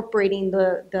incorporating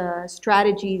the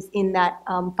strategies in that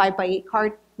 5x8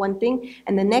 card. One thing.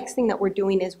 And the next thing that we're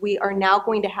doing is we are now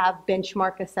going to have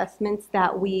benchmark assessments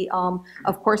that we,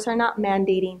 of course, are not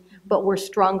mandating, but we're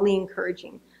strongly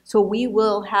encouraging. So we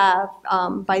will have,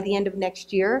 by the end of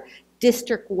next year,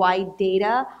 district-wide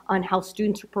data on how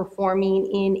students are performing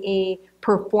in a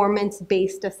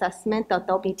performance-based assessment that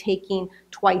they'll be taking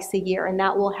twice a year. And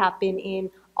that will happen in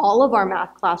all of our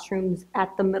math classrooms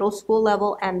at the middle school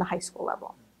level and the high school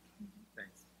level.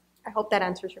 Thanks. I hope that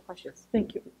answers your questions.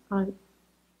 Thank you.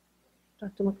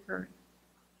 Dr. McCurry.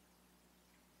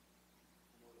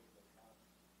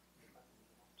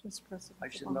 Just press it. I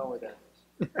should know where that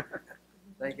is.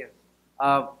 Thank you.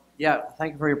 Yeah,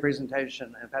 thank you for your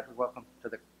presentation, and Patrick, welcome to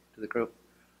the group.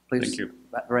 Please, Thank you.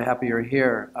 Very happy you're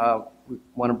here. We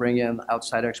want to bring in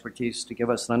outside expertise to give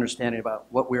us an understanding about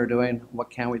what we're doing, what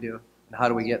can we do, and how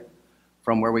do we get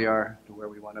from where we are to where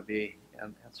we want to be.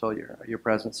 And so your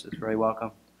presence is very welcome.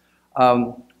 I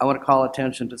want to call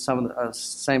attention to some of the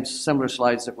similar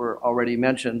slides that were already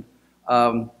mentioned.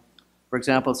 For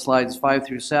example, slides 5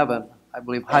 through 7, I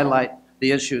believe, highlight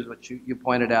the issues which you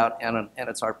pointed out, and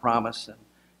it's our promise,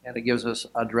 and it gives us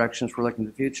directions for looking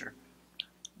to the future.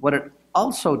 What it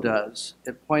also does,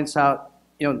 it points out,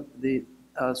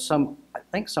 some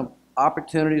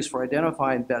opportunities for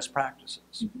identifying best practices.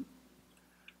 Mm-hmm.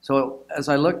 So as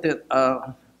I looked at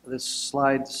this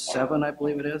slide 7, I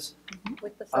believe it is.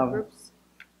 With the subgroups.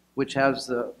 Which has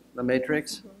the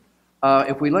matrix.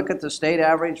 Mm-hmm. If we look at the state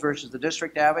average versus the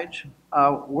district average,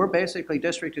 we're basically,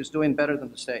 district is doing better than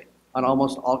the state on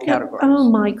almost all categories. Oh,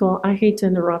 Michael, I hate to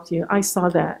interrupt you. I saw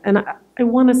that. And I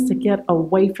want us to get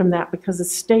away from that because the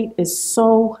state is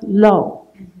so low.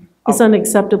 Mm-hmm. It's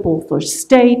unacceptable for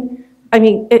state. I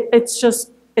mean,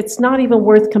 it's not even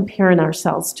worth comparing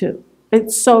ourselves to.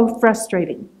 It's so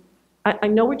frustrating. I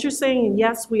know what you're saying, and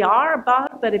yes, we are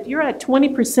about it, but if you're at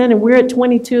 20% and we're at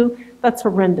 22, that's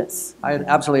horrendous. I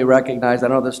absolutely recognize, I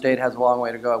know the state has a long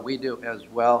way to go, we do as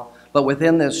well, but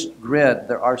within this grid,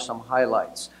 there are some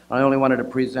highlights. I only wanted to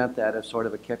present that as sort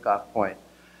of a kickoff point.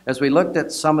 As we looked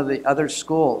at some of the other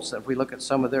schools, if we look at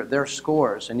some of their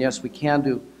scores, and yes, we can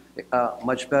do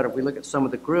much better. If we look at some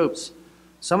of the groups,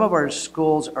 some of our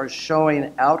schools are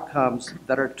showing outcomes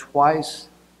that are twice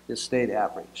the state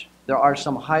average. There are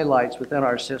some highlights within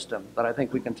our system that I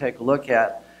think we can take a look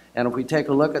at. And if we take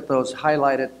a look at those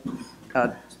highlighted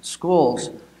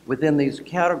schools within these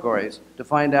categories to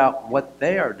find out what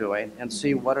they are doing and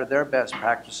see what are their best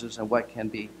practices and what can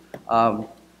be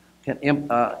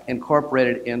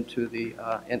incorporated into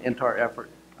our effort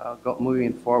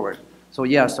moving forward. So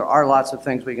yes, there are lots of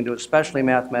things we can do, especially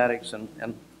mathematics,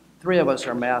 and 3 of us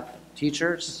are math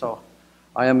teachers. So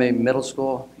I am a middle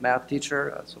school math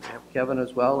teacher, so we have Kevin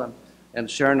as well, and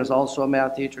Sharon is also a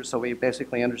math teacher, so we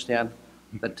basically understand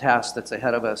the task that's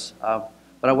ahead of us.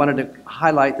 But I wanted to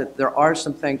highlight that there are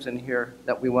some things in here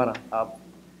that we want to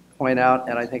point out,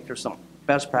 and I think there's some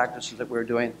best practices that we're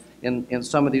doing in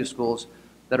some of these schools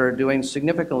that are doing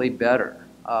significantly better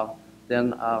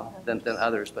than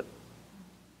others. But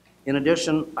in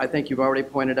addition, I think you've already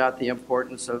pointed out the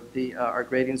importance of our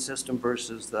grading system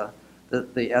versus the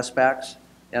SBACs,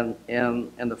 and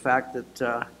the fact that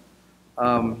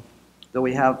though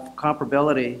we have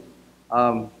comparability,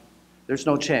 there's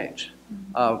no change.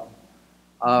 And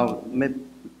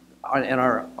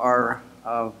our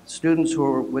students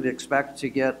who would expect to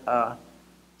get,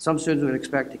 some students would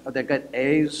expect they get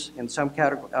A's in some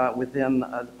category within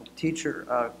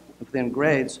within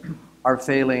grades are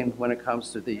failing when it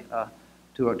comes to the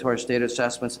to our state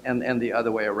assessments and the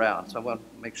other way around. So I want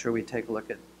to make sure we take a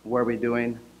look at what are we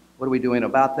doing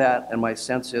about that, and my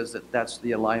sense is that that's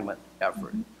the alignment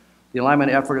effort. The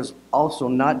alignment effort is also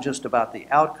not just about the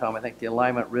outcome. I think the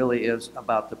alignment really is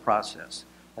about the process.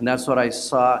 And that's what I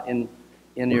saw in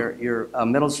your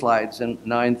middle slides in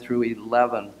 9 through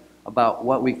 11 about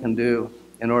what we can do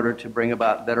in order to bring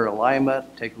about better alignment,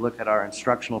 take a look at our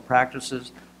instructional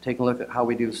practices, take a look at how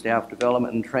we do staff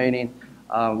development and training,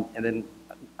 and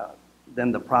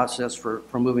then the process for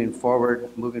moving forward,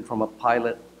 moving from a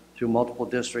pilot through multiple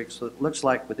districts. So it looks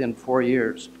like within 4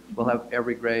 years, we'll have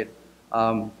every grade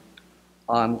on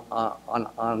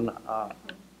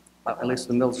at least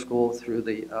the middle school through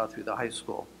the high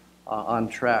school on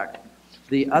track.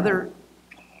 The other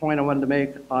point I wanted to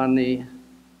make on the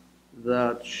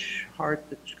chart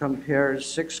that compares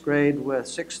 6th grade with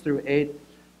 6 through 8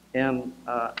 and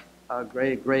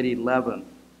grade 11,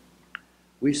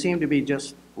 we seem to be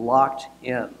just locked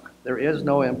in. There is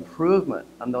no improvement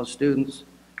on those students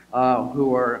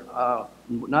who are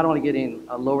not only getting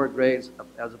lower grades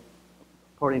as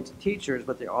according to teachers,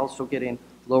 but they're also getting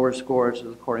lower scores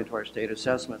according to our state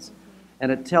assessments.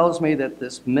 And it tells me that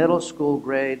this middle school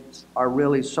grades are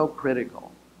really so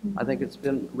critical. I think it's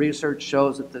been, research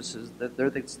shows that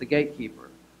it's the gatekeeper.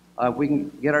 If we can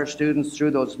get our students through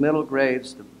those middle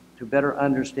grades to better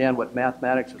understand what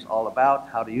mathematics is all about,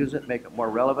 how to use it, make it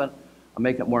more relevant,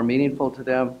 make it more meaningful to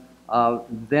them,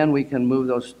 then we can move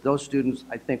those students,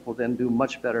 I think, will then do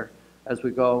much better as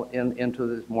we go into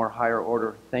the more higher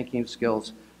order thinking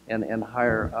skills and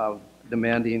higher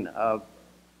demanding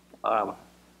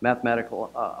mathematical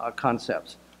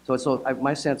concepts. So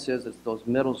my sense is it's those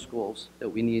middle schools that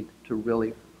we need to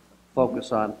really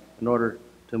focus on in order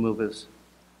to move us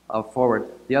forward.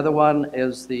 The other one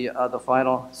is the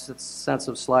final sense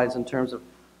of slides in terms of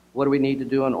what do we need to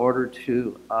do in order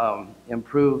to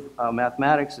improve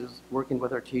mathematics is working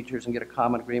with our teachers and get a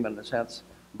common agreement in a sense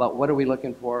about what are we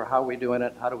looking for, how are we doing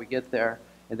it, how do we get there,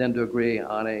 and then to agree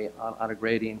on a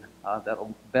grading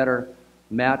that'll better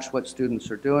match what students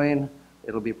are doing.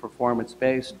 It'll be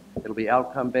performance-based, it'll be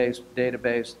outcome-based,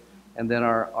 data-based, and then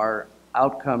our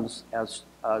outcomes as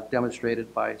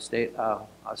demonstrated by state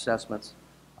assessments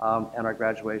and our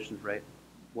graduation rate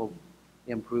will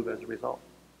improve as a result.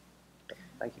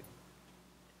 Thank you.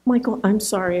 Michael, I'm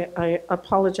sorry, I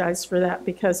apologize for that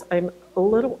because I'm a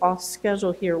little off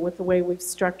schedule here with the way we've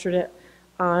structured it.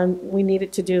 We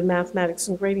needed to do mathematics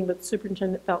and grading, but the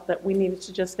superintendent felt that we needed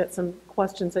to just get some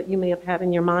questions that you may have had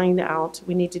in your mind out.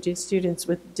 We need to do students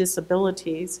with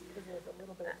disabilities.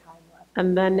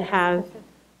 And then have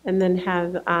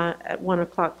at 1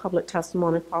 o'clock public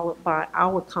testimony followed by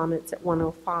our comments at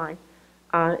 1:05.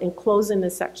 In closing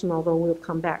this section, although we'll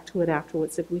come back to it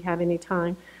afterwards if we have any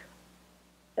time,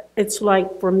 it's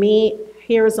like, for me,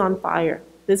 hair is on fire.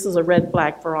 This is a red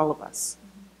flag for all of us.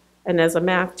 And as a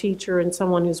math teacher and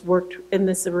someone who's worked in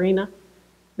this arena,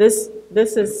 this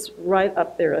is right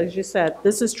up there. As you said,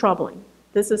 this is troubling.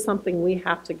 This is something we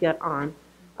have to get on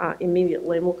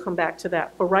immediately, and we'll come back to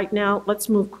that. For right now, let's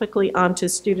move quickly on to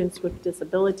students with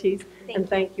disabilities.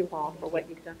 Thank you all for what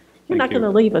you've done. You're not going to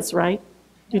leave us, right?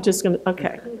 You're just going to,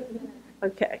 okay.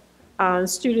 Okay.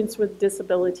 Students with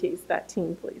disabilities, that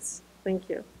team, please. Thank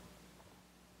you.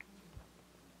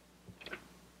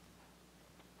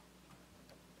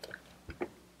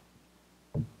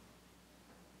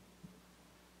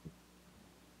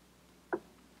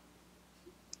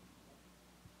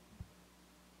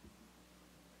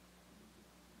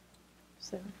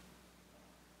 Sarah.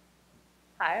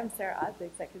 Hi, I'm Sarah Ott, the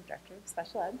Executive Director of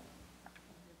Special Ed.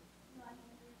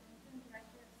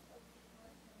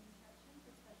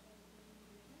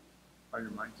 Are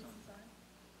your mics on?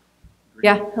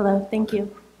 Yeah, hello, thank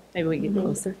you. Maybe we get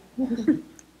closer.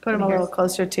 Put them a little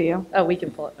closer to you. Oh, we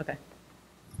can pull it, okay.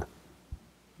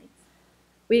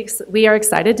 We are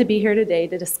excited to be here today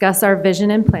to discuss our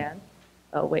vision and plan.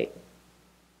 Oh, wait.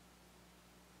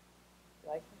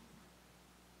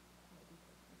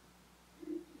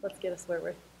 Let's get us where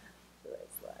we're the right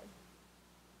slide.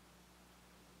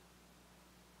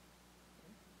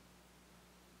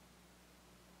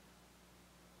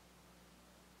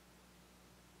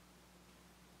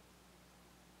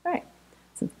 All right.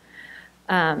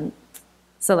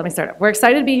 So let me start up. We're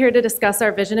excited to be here to discuss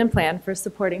our vision and plan for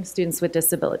supporting students with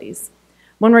disabilities.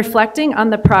 When reflecting on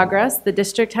the progress the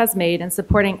district has made in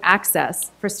supporting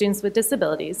access for students with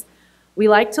disabilities, we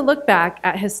like to look back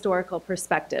at historical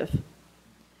perspective.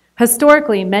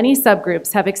 Historically, many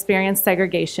subgroups have experienced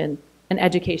segregation in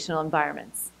educational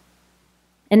environments.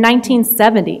 In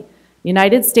 1970,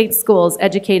 United States schools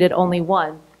educated only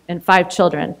 1 in 5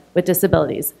 children with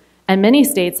disabilities, and many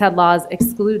states had laws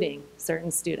excluding certain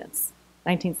students.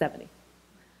 1970.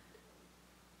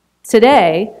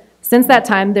 Today, since that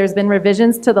time, there's been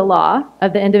revisions to the law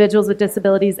of the Individuals with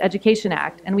Disabilities Education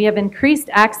Act, and we have increased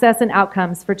access and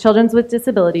outcomes for children with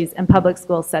disabilities in public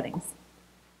school settings.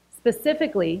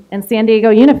 Specifically, in San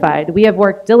Diego Unified, we have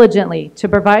worked diligently to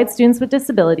provide students with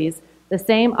disabilities the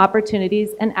same opportunities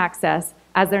and access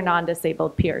as their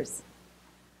non-disabled peers.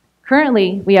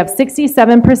 Currently, we have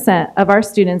 67% of our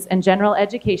students in general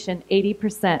education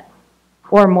 80%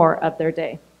 or more of their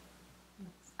day.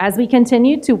 As we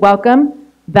continue to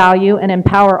welcome, value, and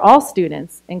empower all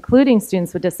students, including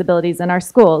students with disabilities in our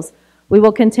schools, we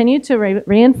will continue to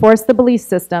reinforce the belief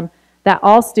system that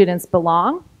all students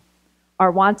belong, are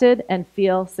wanted, and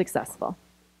feel successful.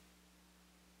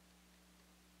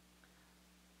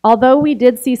 Although we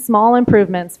did see small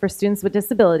improvements for students with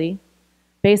disability,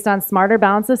 based on smarter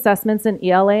balance assessments in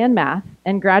ELA and math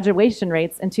and graduation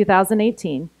rates in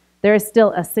 2018, there is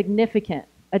still a significant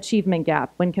achievement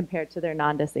gap when compared to their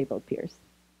non-disabled peers.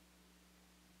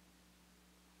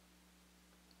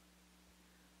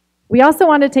 We also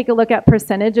want to take a look at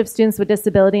percentage of students with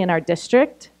disability in our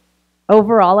district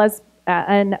overall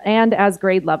and as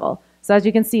grade level. So as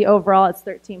you can see, overall it's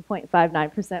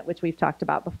 13.59%, which we've talked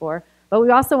about before. But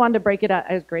we also wanted to break it out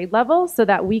as grade level so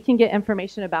that we can get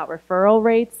information about referral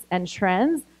rates and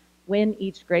trends within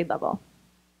each grade level.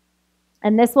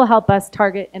 And this will help us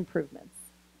target improvements.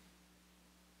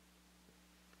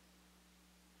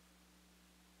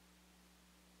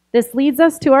 This leads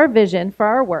us to our vision for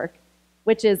our work,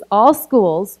 which is all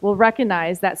schools will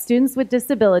recognize that students with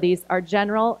disabilities are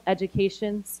general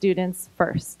education students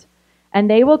first. And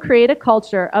they will create a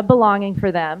culture of belonging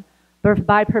for them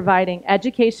by providing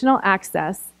educational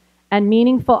access and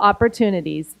meaningful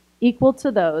opportunities equal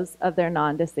to those of their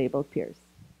non-disabled peers.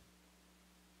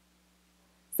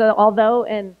 So although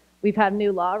we've had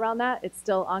new law around that, it's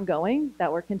still ongoing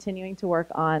that we're continuing to work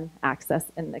on access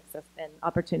and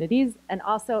opportunities, and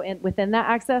also within that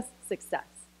access, success.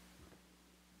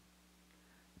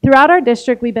 Throughout our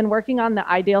district, we've been working on the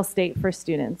ideal state for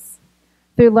students.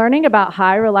 Through learning about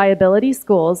high reliability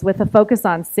schools with a focus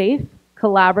on safe,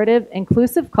 collaborative,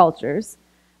 inclusive cultures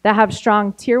that have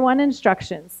strong Tier 1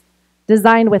 instructions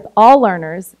designed with all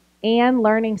learners and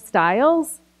learning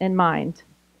styles in mind,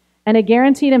 and a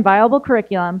guaranteed and viable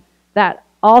curriculum that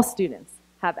all students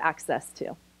have access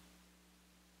to.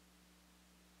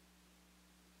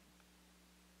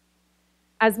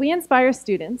 As we inspire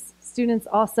students, students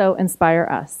also inspire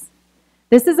us.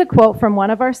 This is a quote from one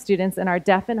of our students in our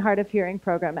Deaf and Hard of Hearing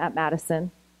program at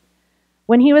Madison.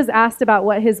 When he was asked about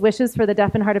what his wishes for the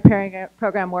Deaf and Hard of Hearing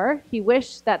program were, he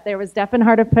wished that there was Deaf and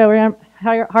Hard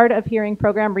of Hearing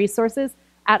program resources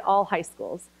at all high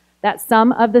schools, that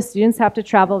some of the students have to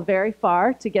travel very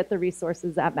far to get the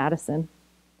resources at Madison.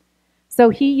 So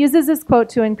he uses this quote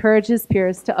to encourage his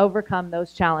peers to overcome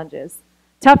those challenges.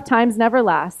 Tough times never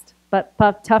last, but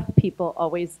tough people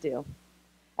always do.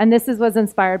 And this was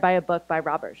inspired by a book by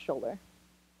Robert Scholler.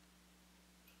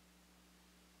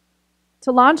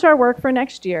 To launch our work for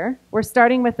next year, we're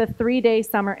starting with a 3-day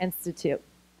summer institute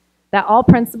that all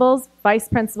principals, vice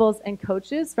principals, and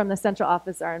coaches from the central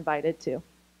office are invited to.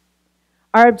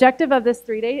 Our objective of this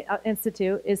 3-day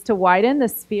institute is to widen the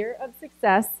sphere of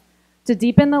success to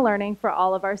deepen the learning for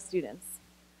all of our students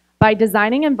by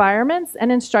designing environments and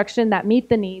instruction that meet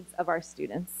the needs of our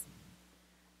students,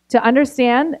 to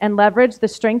understand and leverage the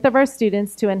strength of our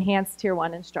students to enhance Tier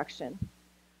 1 instruction,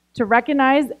 to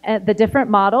recognize the different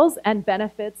models and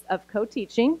benefits of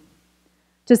co-teaching,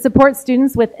 to support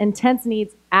students with intense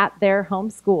needs at their home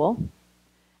school,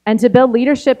 and to build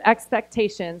leadership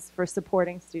expectations for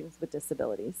supporting students with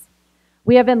disabilities.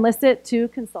 We have enlisted 2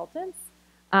 consultants,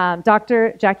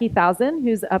 Dr. Jackie Thousand,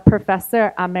 who's a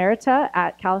professor emerita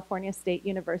at California State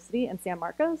University in San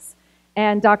Marcos,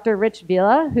 and Dr. Rich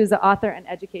Villa, who's an author and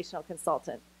educational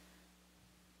consultant.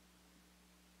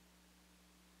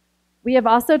 We have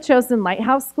also chosen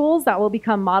lighthouse schools that will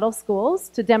become model schools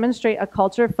to demonstrate a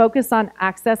culture focused on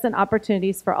access and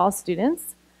opportunities for all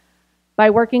students by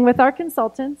working with our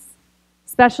consultants,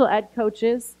 special ed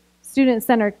coaches,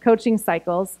 student-centered coaching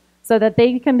cycles, so that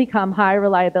they can become high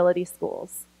reliability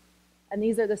schools. And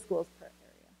these are the schools per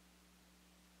area.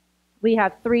 We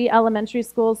have 3 elementary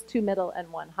schools, 2 middle,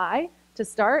 and 1 high to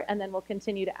start, and then we'll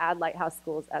continue to add lighthouse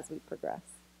schools as we progress.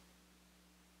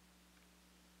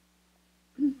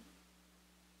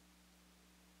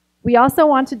 We also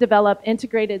want to develop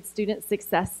integrated student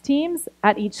success teams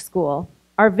at each school.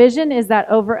 Our vision is that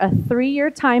over a 3-year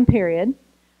time period,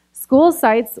 school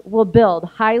sites will build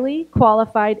highly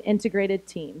qualified integrated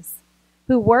teams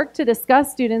who work to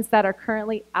discuss students that are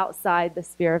currently outside the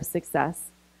sphere of success.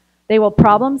 They will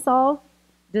problem solve,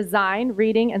 design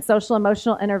reading and social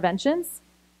emotional interventions,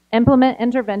 implement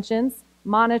interventions,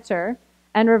 monitor,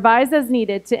 and revise as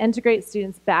needed to integrate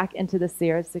students back into the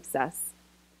sphere of success.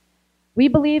 We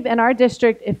believe in our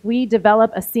district, if we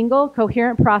develop a single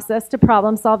coherent process to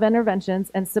problem solve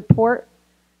interventions and support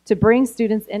to bring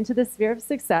students into the sphere of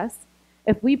success,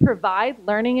 if we provide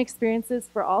learning experiences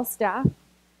for all staff,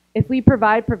 if we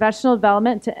provide professional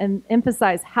development to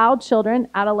emphasize how children,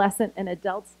 adolescents, and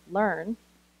adults learn,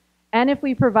 and if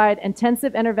we provide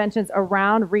intensive interventions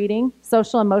around reading,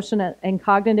 social, emotional, and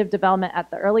cognitive development at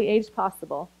the early age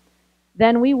possible,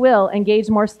 then we will engage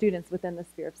more students within the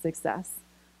sphere of success.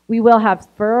 We will have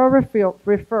thorough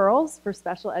referrals for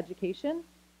special education.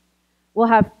 We'll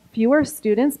have fewer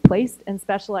students placed in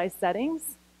specialized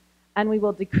settings, and we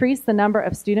will decrease the number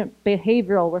of student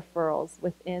behavioral referrals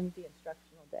within the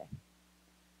instructional day.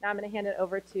 Now I'm going to hand it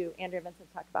over to Andrea Vincent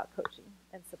to talk about coaching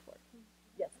and support.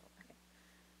 Yes.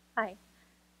 Okay.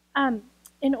 Hi.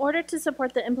 In order to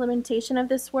support the implementation of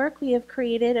this work, we have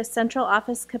created a central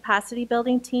office capacity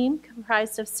building team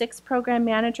comprised of 6 program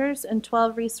managers and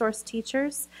 12 resource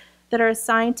teachers that are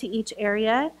assigned to each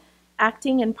area,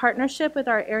 acting in partnership with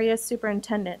our area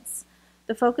superintendents.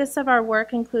 The focus of our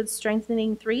work includes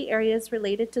strengthening 3 areas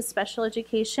related to special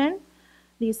education.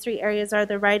 These 3 areas are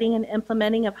the writing and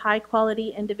implementing of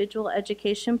high-quality individual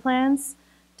education plans,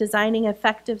 designing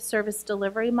effective service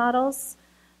delivery models,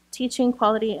 teaching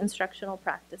quality instructional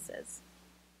practices.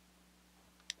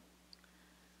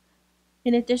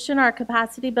 In addition, our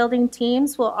capacity building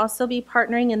teams will also be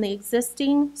partnering in the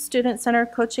existing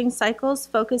student-centered coaching cycles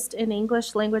focused in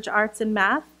English, language arts, and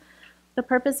math. The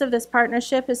purpose of this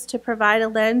partnership is to provide a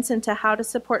lens into how to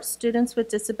support students with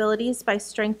disabilities by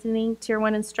strengthening Tier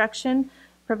 1 instruction,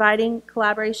 providing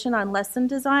collaboration on lesson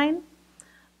design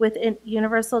with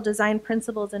universal design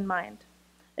principles in mind.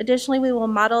 Additionally, we will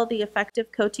model the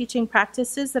effective co-teaching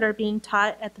practices that are being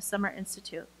taught at the Summer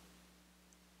Institute.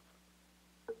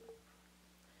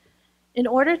 In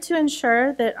order to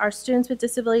ensure that our students with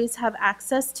disabilities have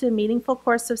access to a meaningful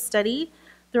course of study,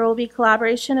 there will be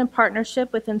collaboration and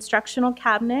partnership with Instructional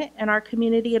Cabinet and our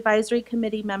Community Advisory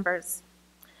Committee members.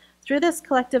 Through this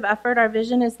collective effort, our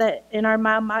vision is that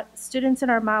students in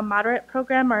our mild moderate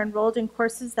program are enrolled in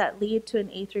courses that lead to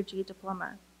an A through G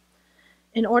diploma.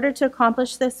 In order to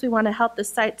accomplish this, we want to help the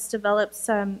sites develop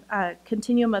some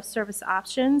continuum of service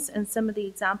options, and some of the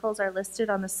examples are listed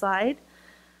on the slide.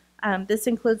 This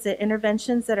includes the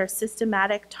interventions that are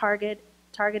systematic,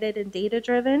 targeted, and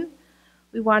data-driven.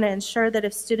 We want to ensure that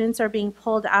if students are being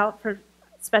pulled out for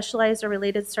specialized or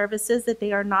related services, that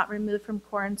they are not removed from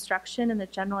core instruction in the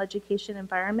general education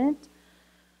environment.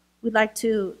 We'd like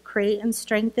to create and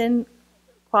strengthen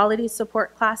quality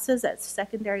support classes at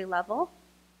secondary level.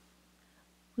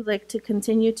 We'd like to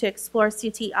continue to explore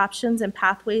CT options and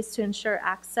pathways to ensure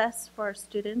access for our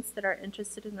students that are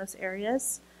interested in those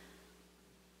areas.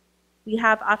 We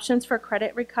have options for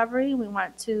credit recovery. We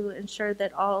want to ensure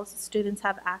that all students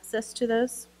have access to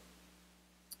those.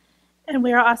 And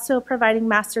we are also providing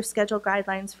master schedule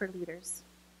guidelines for leaders.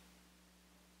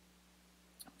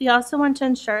 We also want to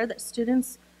ensure that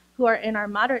students who are in our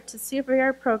moderate to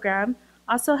severe program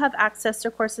also have access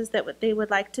to courses that they would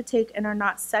like to take and are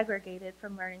not segregated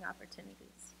from learning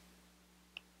opportunities.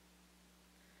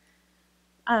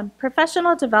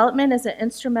 Professional development is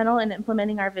instrumental in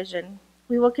implementing our vision.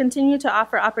 We will continue to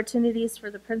offer opportunities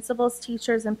for the principals,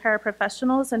 teachers, and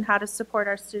paraprofessionals on how to support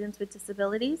our students with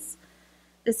disabilities.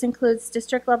 This includes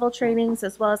district-level trainings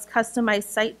as well as customized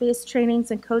site-based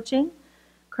trainings and coaching.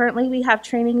 Currently, we have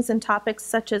trainings in topics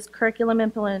such as curriculum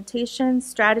implementation,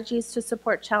 strategies to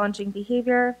support challenging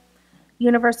behavior,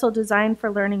 universal design for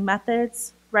learning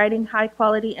methods, writing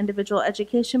high-quality individual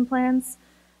education plans,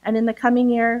 and in the coming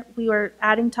year, we are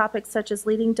adding topics such as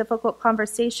leading difficult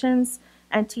conversations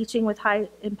and teaching with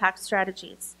high-impact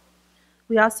strategies.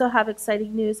 We also have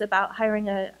exciting news about hiring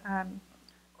a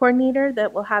coordinator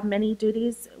that will have many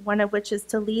duties, one of which is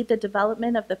to lead the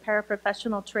development of the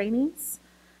paraprofessional trainings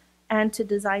and to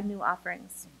design new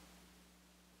offerings.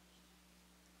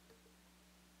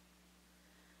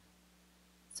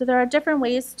 So there are different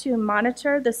ways to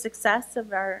monitor the success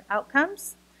of our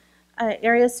outcomes.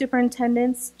 Area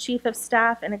superintendents, chief of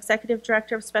staff, and executive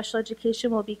director of special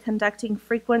education will be conducting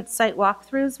frequent site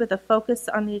walkthroughs with a focus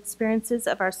on the experiences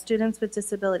of our students with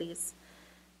disabilities.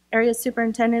 Area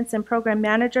superintendents and program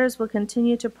managers will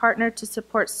continue to partner to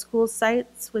support school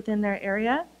sites within their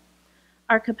area.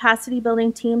 Our capacity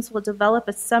building teams will develop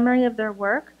a summary of their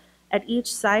work at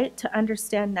each site to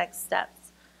understand next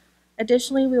steps.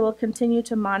 Additionally, we will continue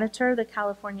to monitor the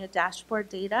California dashboard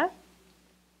data.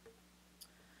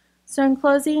 So in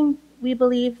closing, we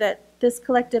believe that this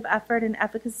collective effort and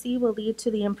efficacy will lead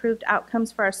to the improved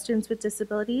outcomes for our students with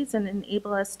disabilities and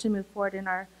enable us to move forward in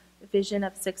our vision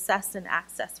of success and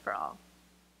access for all.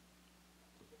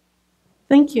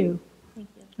 Thank you. Thank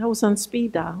you. That was on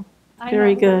speed dial.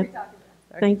 Very good.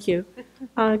 Thank you.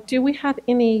 Do we have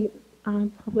any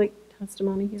public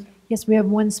testimony here? Yes, we have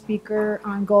one speaker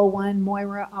on Goal 1,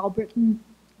 Moira Albritton.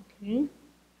 Okay.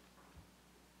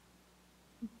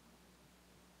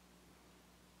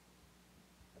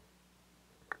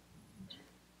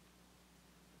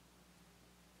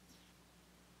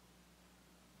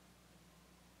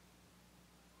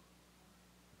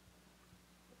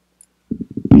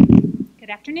 Good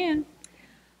afternoon.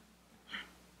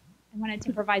 I wanted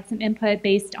to provide some input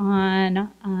based on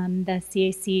the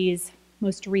CAC's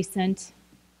most recent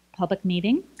public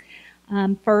meeting.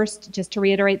 First, just to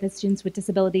reiterate that students with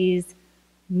disabilities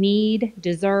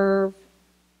deserve,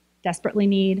 desperately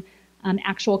need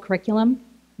actual curriculum,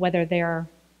 whether they're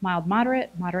mild,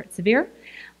 moderate, severe,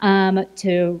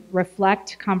 to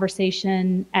reflect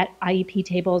conversation at IEP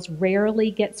tables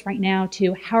rarely gets right now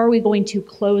to how are we going to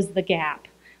close the gap.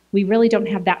 We really don't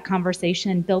have that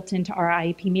conversation built into our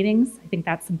IEP meetings. I think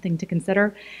that's something to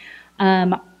consider.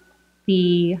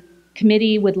 The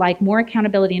committee would like more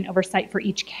accountability and oversight for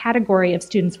each category of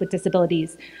students with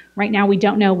disabilities. Right now, we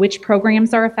don't know which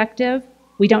programs are effective.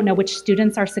 We don't know which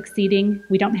students are succeeding.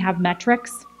 We don't have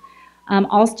metrics.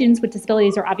 All students with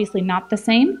disabilities are obviously not the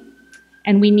same,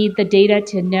 and we need the data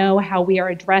to know how we are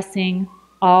addressing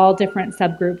all different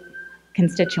subgroup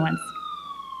constituents.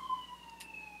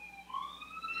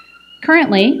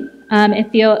 Currently,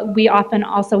 we often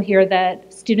also hear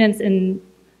that students in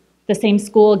the same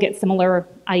school get similar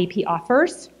IEP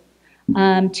offers,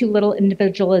 too little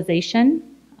individualization,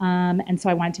 and so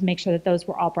I wanted to make sure that those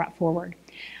were all brought forward.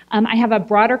 I have a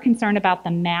broader concern about the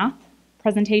math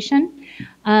presentation,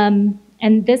 and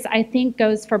this I think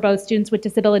goes for both students with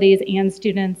disabilities and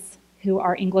students who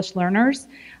are English learners.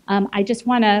 I just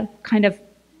want to kind of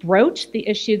broach the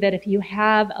issue that if you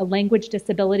have a language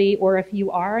disability or if you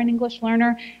are an English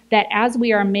learner, that as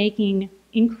we are making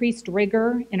increased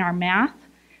rigor in our math,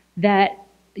 that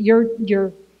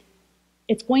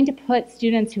it's going to put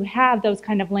students who have those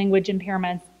kind of language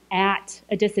impairments at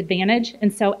a disadvantage.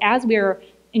 And so as we're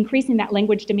increasing that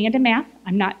language demand in math,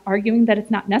 I'm not arguing that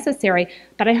it's not necessary,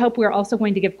 but I hope we're also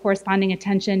going to give corresponding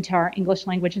attention to our English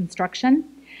language instruction.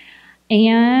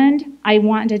 And I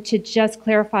wanted to just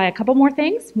clarify a couple more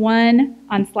things. One,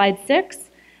 on slide 6,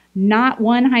 not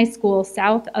one high school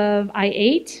south of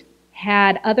I-8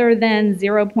 had other than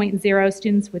 0.0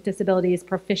 students with disabilities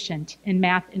proficient in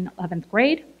math in 11th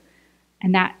grade,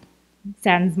 and that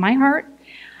saddens my heart.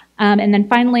 And then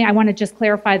finally, I want to just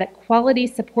clarify that quality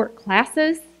support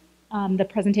classes, the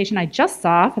presentation I just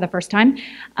saw for the first time,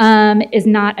 is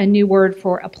not a new word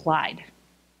for applied.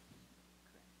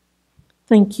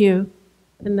 Thank you.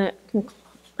 And that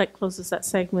closes that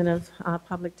segment of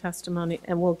public testimony,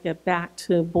 and we'll get back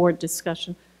to board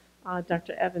discussion.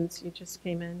 Dr. Evans, you just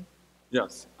came in.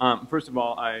 Yes. First of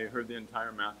all, I heard the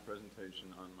entire math presentation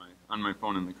on my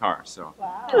phone in the car. So,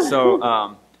 wow.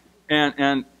 So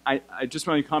and I just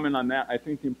want to comment on that. I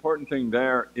think the important thing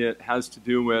there, it has to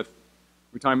do with,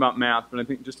 we're talking about math, but I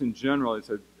think just in general, it's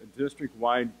a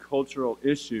district-wide cultural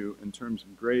issue in terms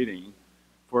of grading.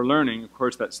 For learning, of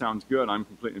course, that sounds good. I'm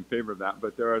completely in favor of that.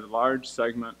 But there are a large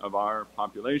segment of our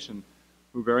population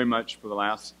who very much for the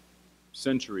last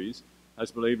centuries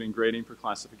has believed in grading for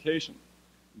classification.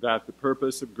 That the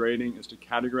purpose of grading is to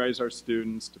categorize our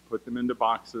students, to put them into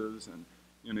boxes, and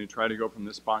try to go from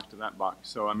this box to that box.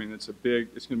 So I mean, it's going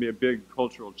to be a big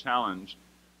cultural challenge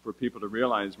for people to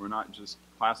realize we're not just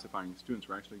classifying students,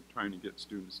 we're actually trying to get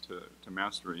students to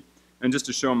mastery. And just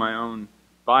to show my own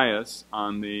bias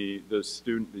on the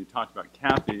student that you talked about,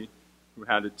 Kathy, who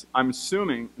had it. I'm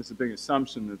assuming, it's a big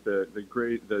assumption, that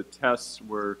the tests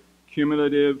were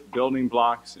cumulative building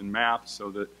blocks in math,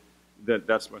 so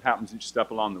that's what happens each step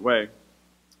along the way.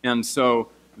 And so,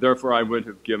 therefore, I would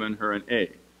have given her an A.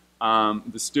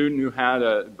 The student who had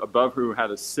above her who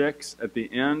had a 6 at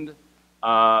the end,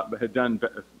 but had done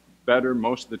better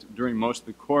during most of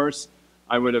the course,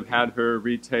 I would have had her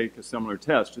retake a similar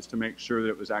test just to make sure that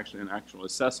it was actually an actual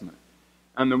assessment.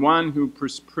 And the one who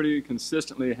pretty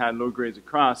consistently had low grades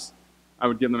across, I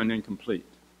would give them an incomplete.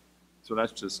 So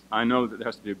that's just, I know that there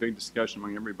has to be a big discussion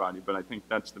among everybody, but I think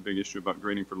that's the big issue about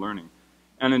grading for learning.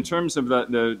 And in terms of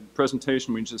the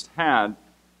presentation we just had,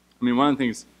 I mean, one of the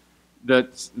things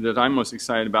that I'm most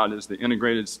excited about is the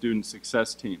integrated student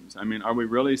success teams. I mean, are we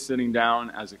really sitting down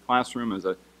as a classroom, as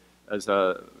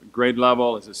a grade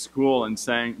level, as a school, and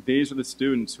saying, these are the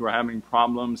students who are having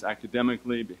problems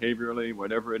academically, behaviorally,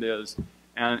 whatever it is,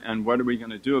 and what are we going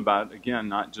to do about it? Again,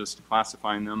 not just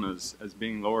classifying them as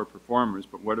being lower performers,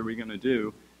 but what are we going to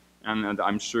do? And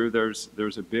I'm sure there's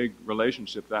a big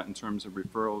relationship that in terms of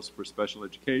referrals for special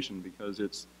education, because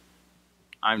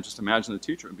I'm just imagine the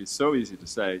teacher, it would be so easy to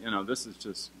say, you know, this is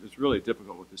just, it's really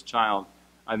difficult with this child.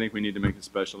 I think we need to make a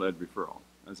special ed referral,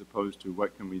 as opposed to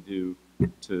what can we do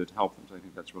to help them. So I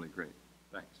think that's really great.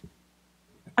 Thanks.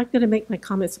 I'm going to make my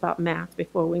comments about math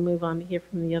before we move on to hear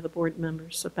from the other board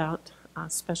members about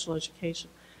special education.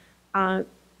 On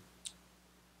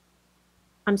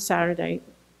Saturday,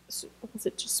 was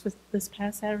it just this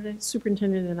past Saturday?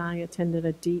 Superintendent and I attended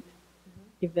a deep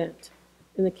event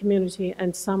in the community,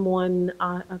 and someone,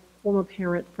 a former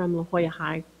parent from La Jolla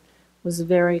High, was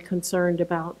very concerned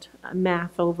about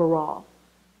math overall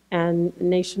and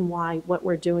nationwide what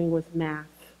we're doing with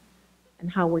math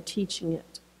and how we're teaching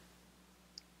it.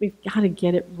 We've got to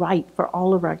get it right for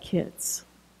all of our kids.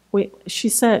 She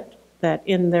said that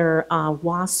in their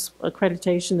WASP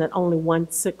accreditation that only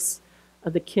 1/6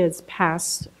 of the kids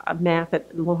passed math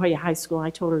at La Jolla High School. I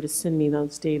told her to send me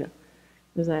those data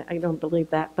because I don't believe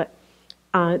that. But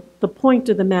the point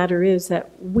of the matter is that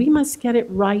we must get it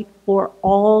right for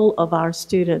all of our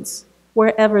students,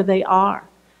 wherever they are.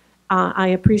 I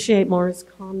appreciate Maura's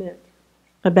comment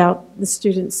about the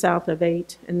students south of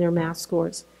 8 and their math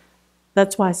scores.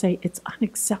 That's why I say it's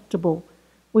unacceptable.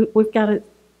 We've got to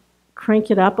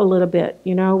crank it up a little bit.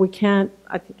 You know, we can't,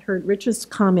 I heard Rich's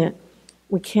comment,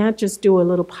 we can't just do a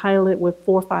little pilot with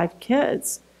 4 or 5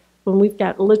 kids when we've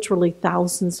got literally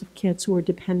thousands of kids who are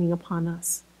depending upon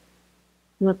us.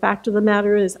 And the fact of the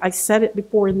matter is, I said it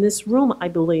before in this room, I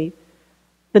believe,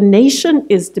 the nation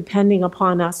is depending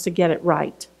upon us to get it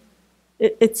right.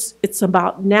 It's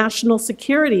about national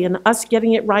security and us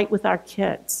getting it right with our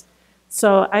kids.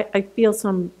 So I feel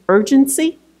some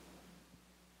urgency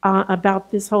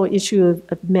about this whole issue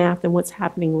of math and what's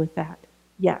happening with that.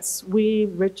 Yes,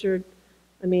 Richard,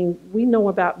 I mean, we know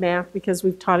about math because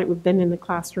we've taught it, we've been in the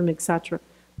classroom, etc.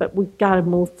 But we've got to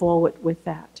move forward with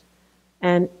that.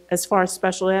 And as far as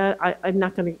special ed, I'm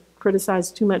not going to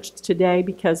criticize too much today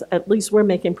because at least we're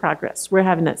making progress. We're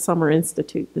having that summer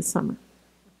institute this summer.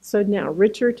 So now,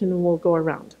 Richard, and then we'll go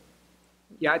around.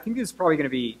 Yeah, I think this is probably going to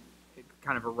be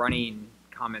kind of a running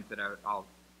comment that I'll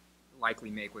likely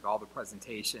make with all the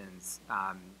presentations.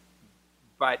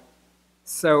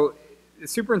 So the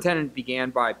superintendent began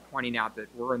by pointing out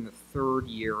that we're in the 3rd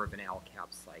year of an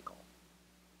LCAP cycle.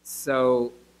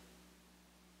 So,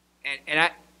 and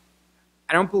I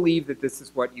don't believe that this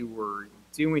is what you were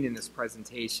doing in this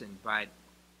presentation, but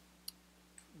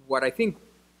what I think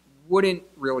wouldn't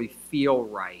really feel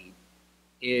right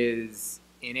is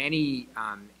in any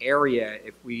area,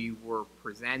 if we were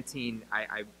presenting,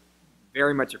 I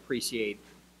very much appreciate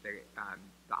the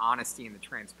honesty and the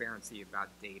transparency about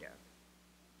data.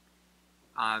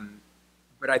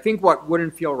 But I think what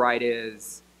wouldn't feel right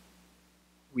is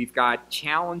we've got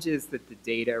challenges that the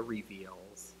data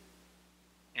reveals,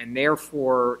 and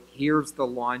therefore here's the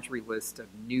laundry list of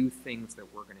new things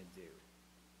that we're going to do.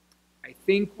 I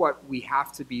think what we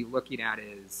have to be looking at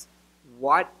is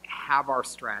what have our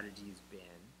strategies been?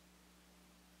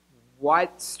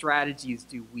 What strategies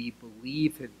do we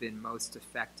believe have been most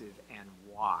effective and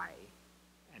why?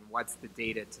 And what's the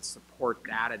data to support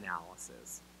that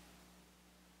analysis?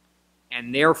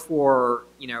 And therefore,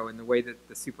 you know, in the way that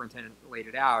the superintendent laid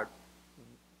it out,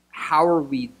 how are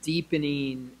we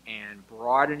deepening and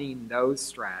broadening those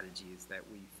strategies that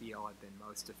we feel have been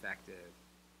most effective?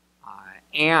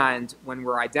 And when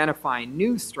we're identifying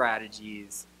new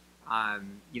strategies,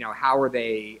 you know, how are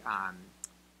they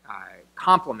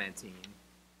complementing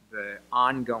the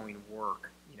ongoing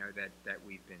work, you know, that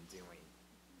we've been doing?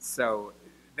 So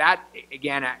that,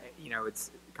 again, you know,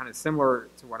 it's kind of similar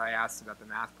to what I asked about the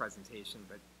math presentation,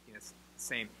 but you know, it's the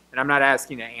same. And I'm not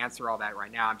asking to answer all that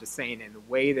right now. I'm just saying in the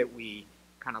way that we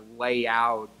kind of lay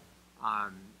out,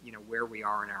 you know, where we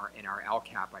are in our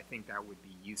LCAP, I think that would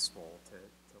be useful to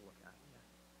look at. Yeah.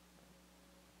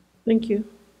 Thank you.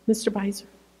 Mr. Beiser.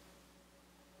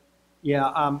 Yeah,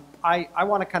 I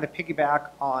want to kind of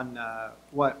piggyback on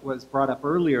what was brought up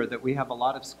earlier, that we have a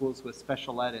lot of schools with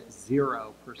special ed at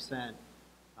 0%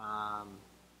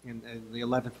 in the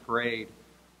 11th grade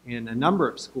in a number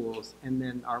of schools. And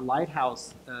then our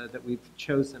lighthouse that we've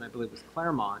chosen, I believe, was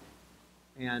Claremont,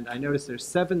 And I noticed there's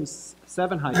seven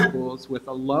high schools with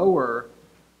a lower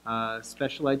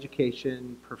special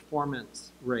education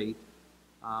performance rate.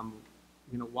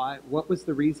 You know, what was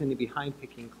the reasoning behind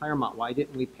picking Claremont? Why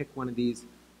didn't we pick one of these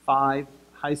 5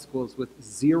 high schools with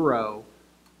 0%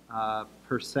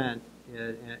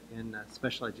 in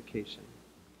special education?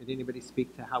 Did anybody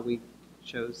speak to how we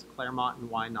chose Claremont and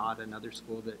why not another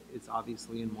school that is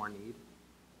obviously in more need?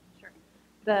 Sure.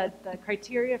 The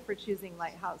criteria for choosing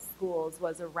Lighthouse schools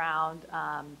was around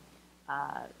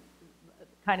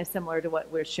kind of similar to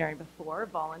what we were sharing before,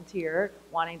 volunteer,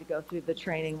 wanting to go through the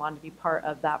training, wanting to be part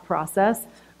of that process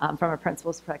from a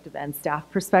principal's perspective and staff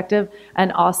perspective.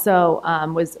 And also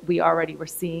we already were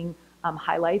seeing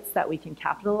highlights that we can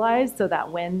capitalize so that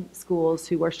when schools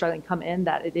who are struggling come in,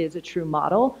 that it is a true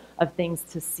model of things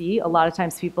to see. A lot of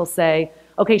times people say,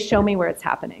 okay, show me where it's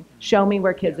happening. Show me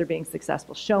where kids are being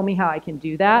successful. Show me how I can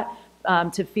do that,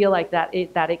 to feel like that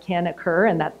it can occur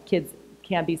and that kids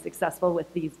can be successful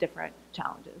with these different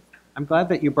challenges. I'm glad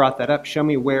that you brought that up. Show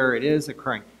me where it is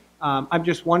occurring. I'm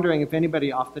just wondering if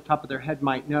anybody off the top of their head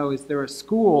might know, is there a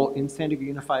school in San Diego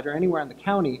Unified or anywhere in the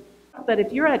county? But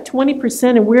if you're at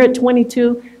 20% and we're at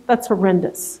 22, that's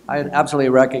horrendous. I absolutely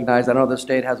recognize, I know the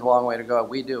state has a long way to go,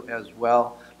 we do as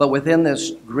well, but within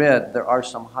this grid, there are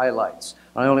some highlights.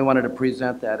 I only wanted to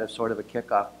present that as sort of a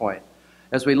kickoff point.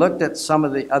 As we looked at some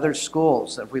of the other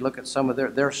schools, if we look at some of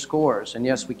their scores, and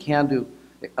yes, we can do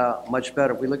much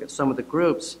better. If we look at some of the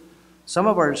groups, some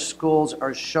of our schools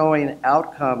are showing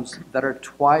outcomes that are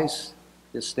twice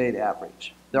the state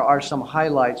average. There are some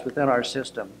highlights within our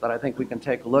system that I think we can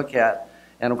take a look at.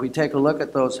 And if we take a look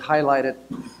at those highlighted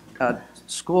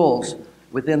schools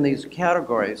within these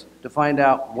categories to find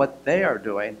out what they are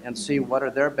doing and see what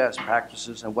are their best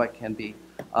practices and what can be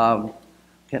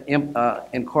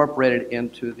incorporated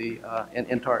into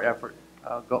our effort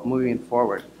moving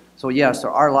forward. So yes,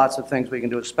 there are lots of things we can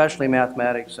do, especially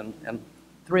mathematics, and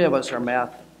 3 of us are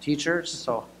math teachers.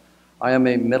 So I am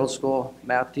a middle school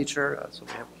math teacher, so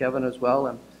we have Kevin as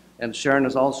well, and Sharon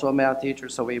is also a math teacher,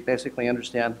 so we basically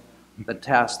understand the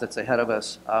task that's ahead of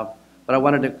us. But I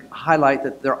wanted to highlight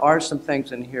that there are some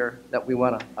things in here that we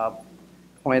want to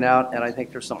point out, and I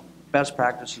think there's some best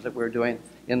practices that we're doing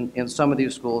in some of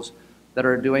these schools that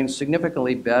are doing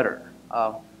significantly better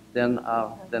than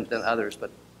others.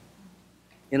 But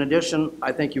in addition,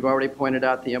 I think you've already pointed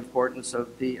out the importance of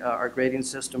our grading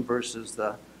system versus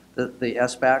the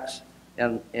SBACs,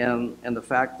 and the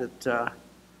fact that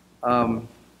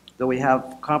though we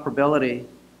have comparability,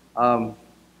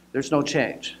 there's no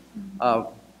change. And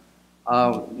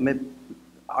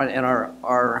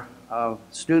our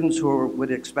students who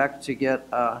would expect to get,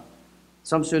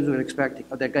 some students would expect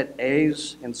they get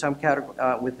A's in some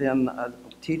category within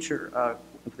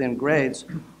within grades,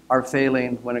 are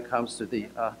failing when it comes to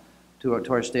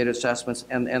to our state assessments,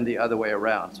 and the other way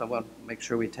around. So I want to make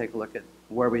sure we take a look at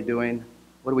what are we doing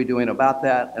about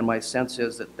that, and my sense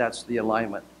is that that's the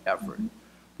alignment effort.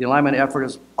 The alignment effort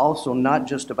is also not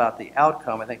just about the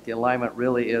outcome. I think the alignment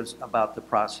really is about the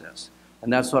process.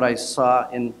 And that's what I saw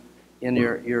in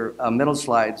your middle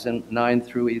slides in 9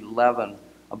 through 11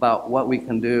 about what we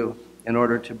can do in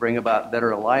order to bring about better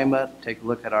alignment, take a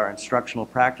look at our instructional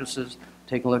practices,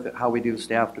 take a look at how we do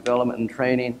staff development and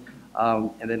training,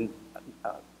 and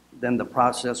then the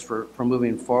process for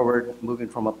moving forward, moving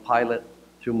from a pilot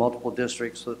through multiple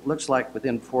districts. So it looks like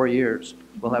within 4 years,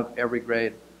 we'll have every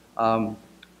grade on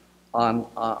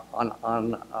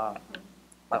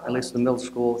at least the middle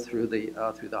school through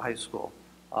the high school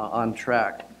on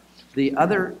track. The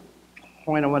other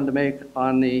point I wanted to make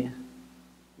on the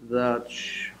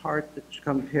chart that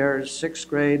compares 6th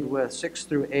grade with 6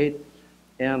 through 8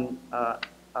 and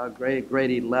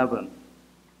grade 11,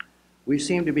 we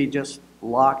seem to be just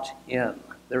locked in.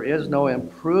 There is no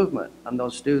improvement on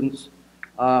those students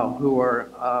who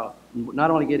are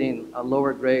not only getting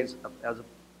lower grades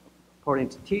according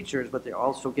to teachers, but they're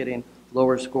also getting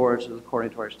lower scores according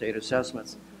to our state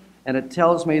assessments. And it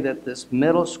tells me that this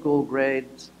middle school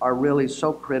grades are really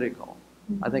so critical.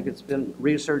 I think it's been,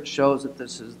 research shows that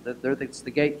it's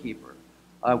the gatekeeper.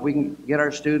 If we can get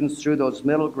our students through those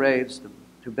middle grades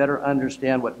to better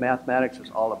understand what mathematics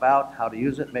is all about, how to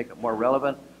use it, make it more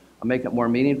relevant, make it more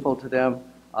meaningful to them,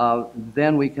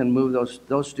 then we can move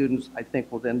those students, I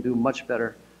think, will then do much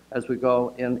better as we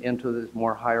go into the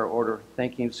more higher order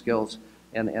thinking skills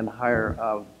and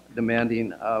higher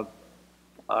demanding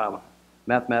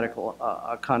mathematical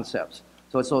concepts.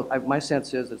 So my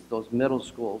sense is it's those middle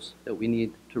schools that we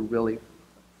need to really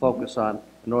focus on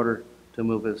in order to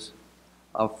move us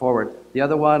forward. The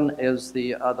other one is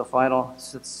the final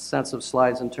sense of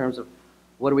slides in terms of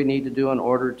What do we need to do in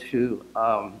order to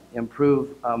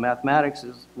improve mathematics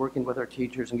is working with our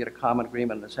teachers and get a common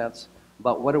agreement in a sense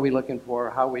about what are we looking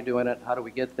for, how are we doing it, how do we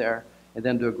get there, and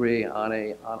then to agree on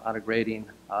a grading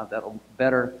that'll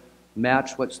better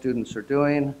match what students are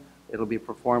doing. It'll be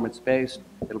performance-based,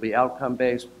 it'll be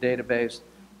outcome-based, data-based,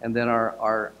 and then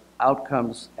our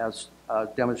outcomes as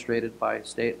demonstrated by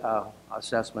state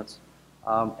assessments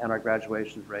and our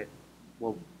graduation rate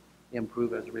will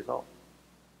improve as a result.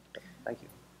 Thank you.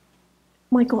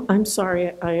 Michael, I'm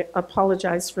sorry, I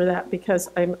apologize for that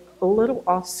because I'm a little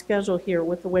off schedule here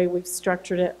with the way we've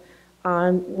structured it.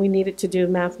 We needed to do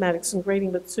mathematics and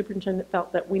grading, but the superintendent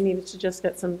felt that we needed to just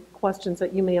get some questions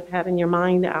that you may have had in your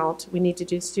mind out. We need to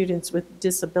do students with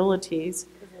disabilities.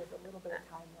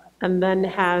 And then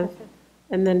have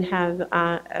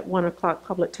at 1 o'clock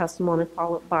public testimony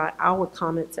followed by our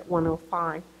comments at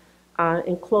 1:05.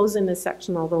 In closing this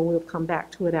section, although we'll come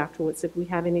back to it afterwards if we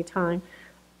have any time,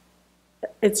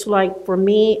 it's like, for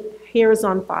me, hair is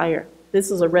on fire.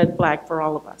 This is a red flag for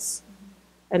all of us.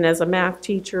 And as a math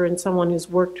teacher and someone who's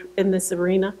worked in this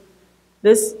arena,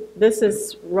 this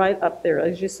is right up there.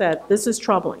 As you said, this is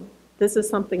troubling. This is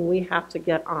something we have to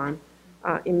get on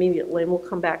immediately, and we'll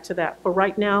come back to that. For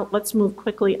right now, let's move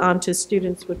quickly on to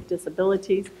students with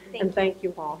disabilities. Thank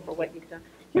you all for what you've done.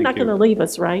 You're not going to leave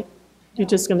us, right? You're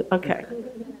just going to, okay.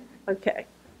 Okay.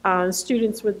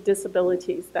 Students with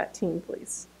disabilities, that team,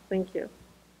 please. Thank you.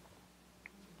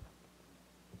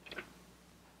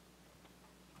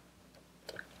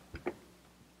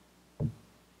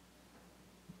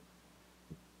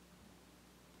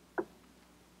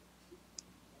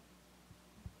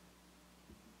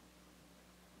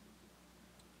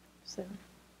 Sarah.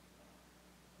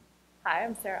 Hi,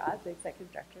 I'm Sarah Ott, the Executive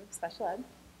Director of Special Ed.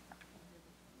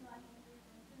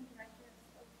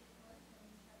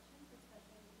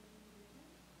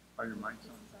 Are your mics on?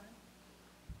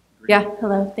 Yeah,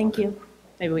 hello, thank you.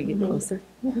 Maybe we get closer.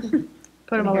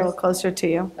 Put them a little closer to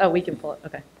you. Oh, we can pull it,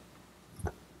 okay.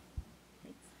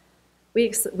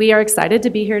 We are excited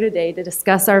to be here today to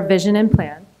discuss our vision and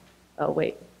plan. Oh,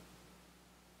 wait.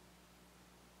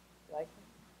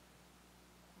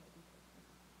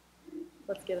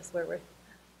 Let's get us where we're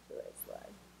the right slide.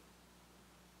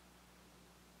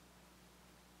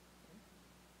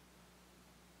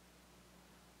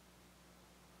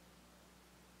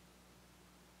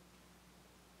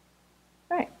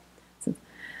 All right.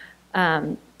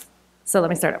 So let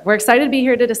me start up. We're excited to be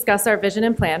here to discuss our vision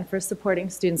and plan for supporting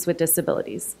students with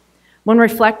disabilities. When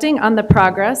reflecting on the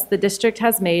progress the district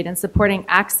has made in supporting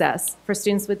access for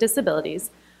students with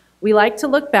disabilities, we like to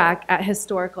look back at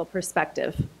historical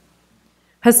perspective.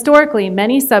 Historically,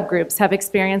 many subgroups have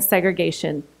experienced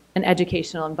segregation in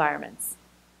educational environments.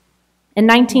 In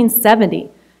 1970,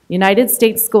 United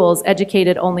States schools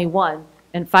educated only 1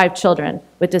 in 5 children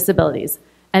with disabilities,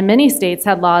 and many states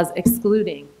had laws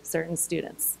excluding certain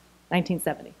students.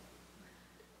 1970.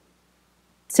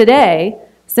 Today,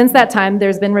 since that time,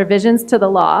 there's been revisions to the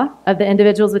law of the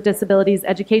Individuals with Disabilities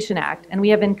Education Act, and we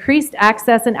have increased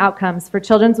access and outcomes for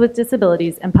children with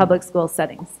disabilities in public school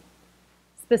settings.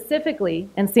 Specifically,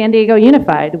 in San Diego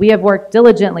Unified, we have worked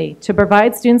diligently to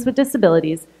provide students with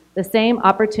disabilities the same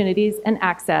opportunities and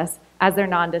access as their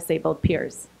non-disabled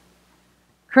peers.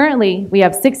 Currently, we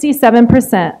have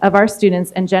 67% of our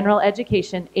students in general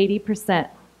education 80%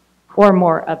 or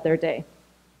more of their day.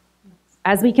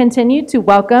 As we continue to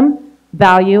welcome,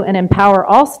 value, and empower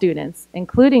all students,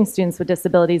 including students with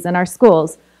disabilities in our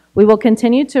schools, we will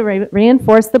continue to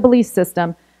reinforce the belief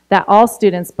system that all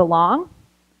students belong,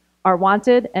 are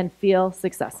wanted, and feel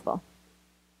successful.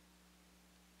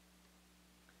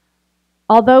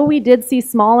 Although we did see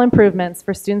small improvements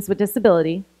for students with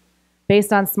disability,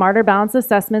 based on smarter balanced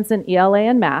assessments in ELA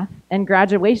and math and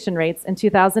graduation rates in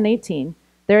 2018,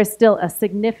 there is still a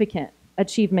significant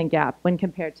achievement gap when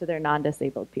compared to their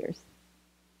non-disabled peers.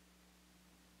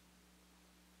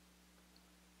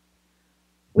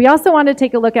 We also want to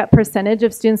take a look at percentage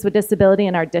of students with disability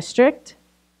in our district,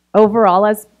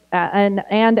 overall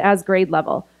and as grade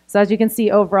level. So as you can see,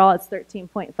 overall it's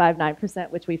 13.59%,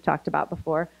 which we've talked about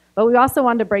before. But we also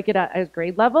wanted to break it out as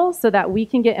grade level so that we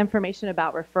can get information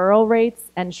about referral rates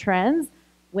and trends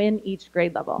within each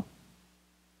grade level.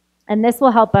 And this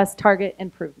will help us target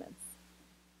improvements.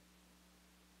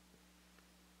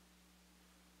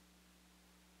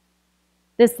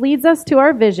 This leads us to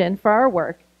our vision for our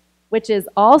work, which is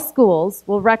all schools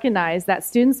will recognize that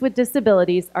students with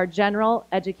disabilities are general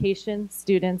education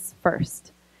students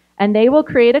first. And they will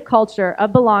create a culture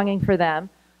of belonging for them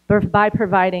by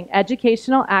providing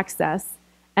educational access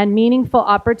and meaningful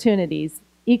opportunities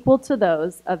equal to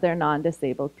those of their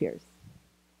non-disabled peers.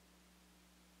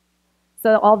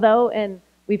 So although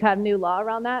we've had new law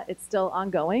around that, it's still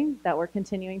ongoing, that we're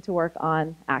continuing to work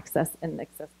on access and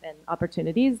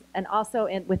opportunities, and also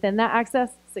within that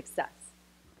access, success.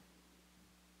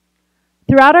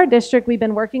 Throughout our district, we've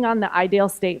been working on the ideal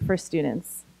state for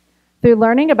students. Through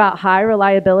learning about high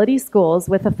reliability schools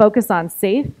with a focus on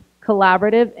safe,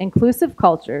 collaborative, inclusive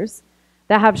cultures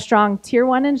that have strong Tier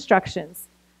 1 instructions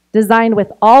designed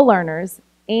with all learners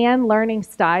and learning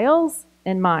styles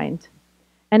in mind,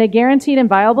 and a guaranteed and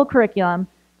viable curriculum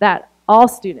that all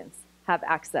students have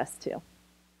access to.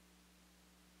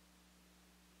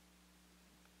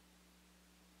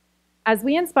 As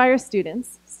we inspire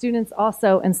students, students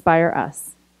also inspire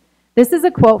us. This is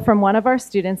a quote from one of our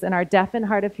students in our Deaf and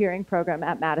Hard of Hearing program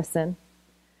at Madison.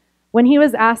 When he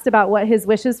was asked about what his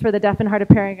wishes for the Deaf and Hard of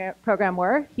Hearing program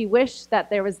were, he wished that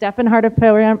there was Deaf and Hard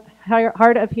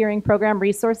of Hearing program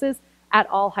resources at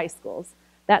all high schools,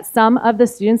 that some of the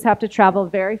students have to travel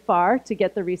very far to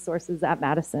get the resources at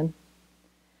Madison.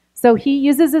 So he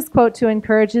uses this quote to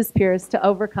encourage his peers to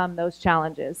overcome those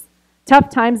challenges. Tough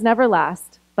times never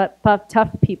last, but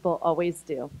tough people always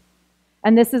do.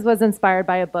 And this was inspired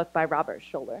by a book by Robert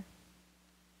Scholler.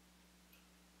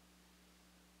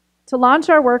 To launch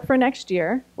our work for next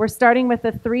year, we're starting with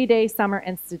a 3-day summer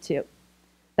institute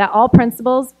that all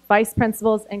principals, vice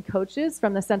principals, and coaches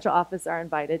from the central office are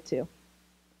invited to.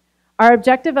 Our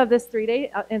objective of this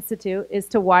 3-day institute is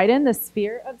to widen the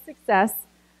sphere of success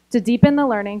to deepen the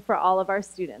learning for all of our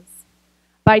students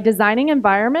by designing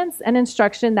environments and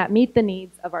instruction that meet the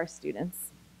needs of our students,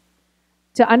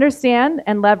 to understand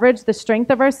and leverage the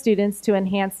strength of our students to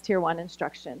enhance Tier 1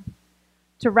 instruction,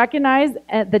 to recognize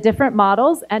the different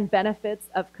models and benefits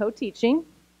of co-teaching,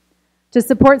 to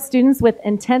support students with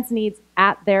intense needs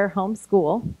at their home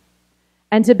school,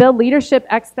 and to build leadership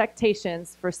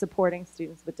expectations for supporting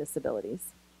students with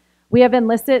disabilities. We have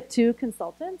enlisted 2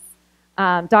 consultants,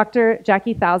 Dr.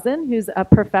 Jackie Thousand, who's a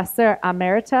professor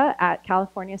emerita at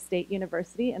California State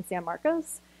University in San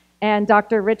Marcos, and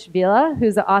Dr. Rich Vila,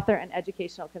 who's an author and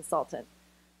educational consultant.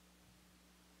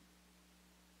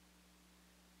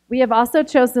 We have also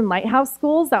chosen lighthouse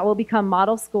schools that will become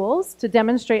model schools to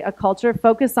demonstrate a culture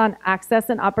focused on access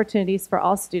and opportunities for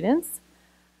all students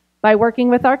by working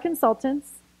with our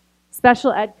consultants,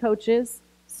 special ed coaches,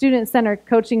 student-centered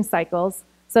coaching cycles,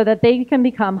 so that they can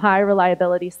become high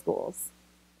reliability schools.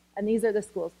 And these are the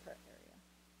schools per area.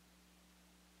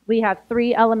 We have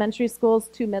 3 elementary schools,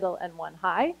 2 middle, and 1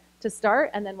 high to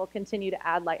start, and then we'll continue to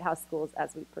add lighthouse schools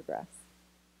as we progress.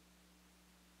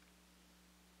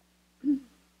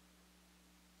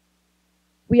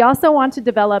 We also want to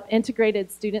develop integrated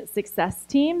student success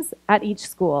teams at each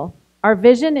school. Our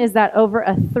vision is that over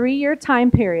a 3-year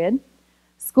time period,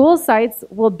 school sites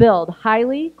will build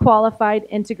highly qualified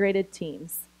integrated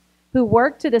teams who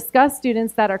work to discuss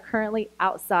students that are currently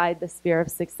outside the sphere of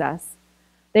success.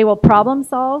 They will problem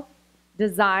solve,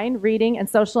 design reading and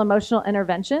social emotional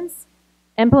interventions,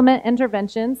 implement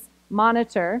interventions,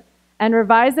 monitor, and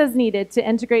revise as needed to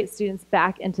integrate students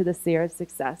back into the sphere of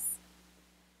success.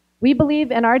 We believe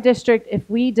in our district, if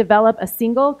we develop a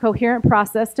single coherent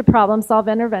process to problem solve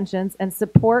interventions and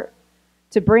support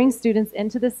to bring students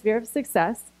into the sphere of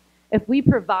success, if we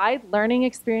provide learning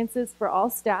experiences for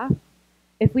all staff,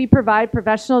 if we provide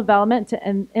professional development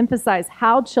to emphasize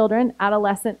how children,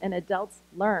 adolescents, and adults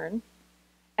learn,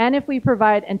 and if we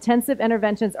provide intensive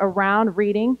interventions around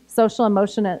reading, social,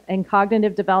 emotional, and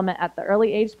cognitive development at the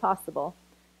early age possible,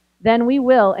 then we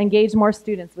will engage more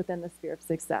students within the sphere of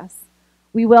success.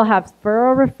 We will have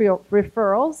thorough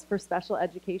referrals for special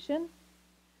education.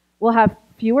 We'll have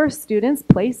fewer students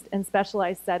placed in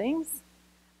specialized settings,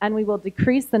 and we will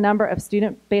decrease the number of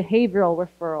student behavioral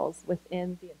referrals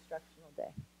within the instructional day.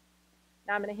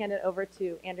 Now I'm going to hand it over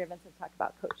to Andrea Vincent to talk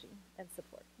about coaching and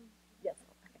support. Yes.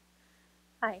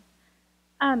 Hi.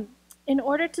 In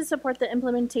order to support the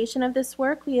implementation of this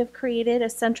work, we have created a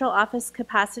central office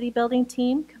capacity building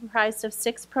team comprised of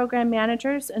 6 program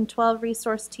managers and 12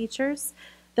 resource teachers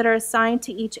that are assigned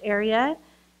to each area,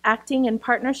 acting in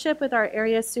partnership with our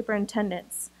area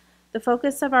superintendents. The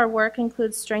focus of our work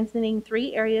includes strengthening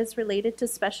 3 areas related to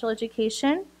special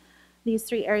education. These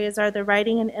 3 areas are the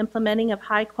writing and implementing of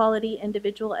high-quality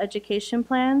individual education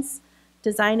plans,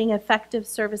 designing effective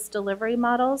service delivery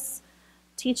models,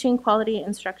 teaching quality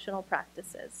instructional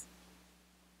practices.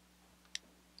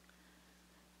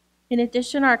 In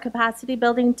addition, our capacity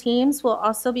building teams will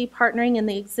also be partnering in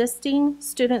the existing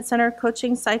student-centered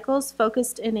coaching cycles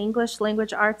focused in English,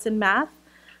 language arts, and math.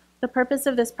 The purpose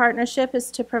of this partnership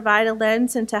is to provide a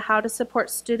lens into how to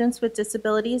support students with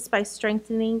disabilities by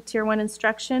strengthening Tier 1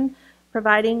 instruction,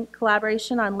 providing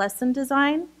collaboration on lesson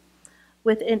design,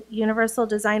 with universal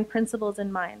design principles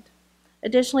in mind.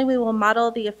 Additionally, we will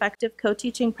model the effective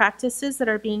co-teaching practices that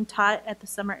are being taught at the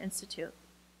Summer Institute.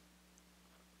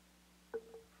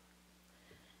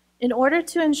 In order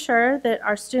to ensure that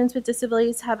our students with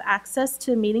disabilities have access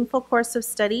to a meaningful course of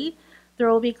study, there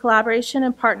will be collaboration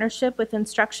and partnership with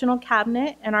Instructional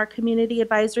Cabinet and our Community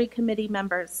Advisory Committee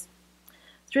members.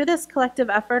 Through this collective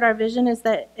effort, our vision is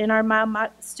that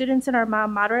students in our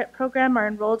mild moderate program are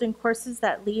enrolled in courses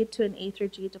that lead to an A through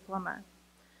G diploma.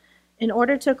 In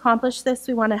order to accomplish this,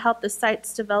 we want to help the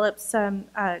sites develop some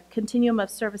continuum of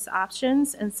service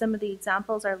options, and some of the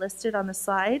examples are listed on the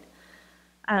slide.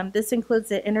 This includes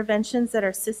the interventions that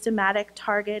are systematic,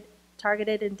 targeted,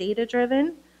 and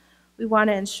data-driven. We want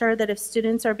to ensure that if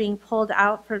students are being pulled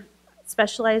out for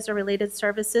specialized or related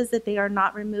services, that they are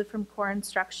not removed from core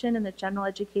instruction in the general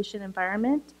education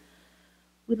environment.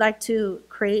 We'd like to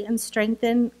create and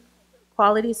strengthen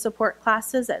quality support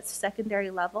classes at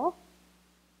secondary level.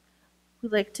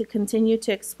 We'd like to continue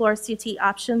to explore CT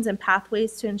options and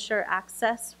pathways to ensure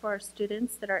access for our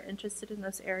students that are interested in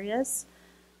those areas.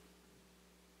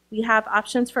 We have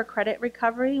options for credit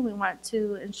recovery. We want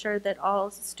to ensure that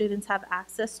all students have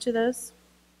access to those.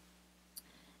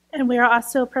 And we are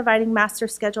also providing master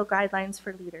schedule guidelines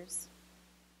for leaders.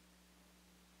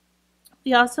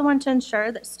 We also want to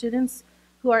ensure that students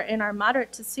who are in our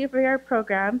moderate to severe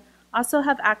program also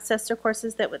have access to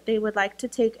courses that they would like to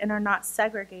take and are not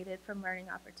segregated from learning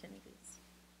opportunities.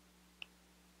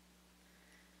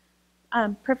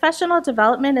 Professional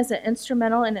development is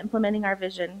instrumental in implementing our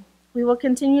vision. We will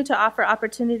continue to offer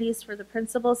opportunities for the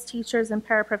principals, teachers, and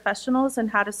paraprofessionals on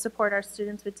how to support our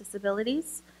students with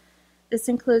disabilities. This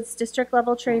includes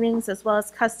district-level trainings as well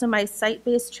as customized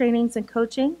site-based trainings and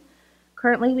coaching.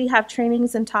 Currently, we have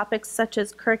trainings in topics such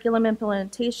as curriculum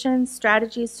implementation,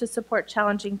 strategies to support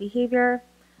challenging behavior,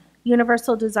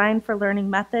 universal design for learning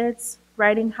methods,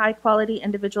 writing high-quality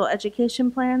individual education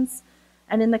plans,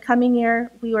 and in the coming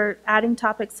year, we are adding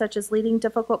topics such as leading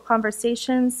difficult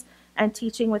conversations and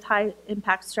teaching with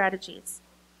high-impact strategies.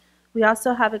 We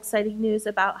also have exciting news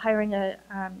about hiring a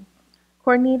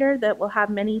coordinator that will have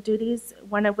many duties,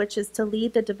 one of which is to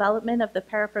lead the development of the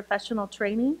paraprofessional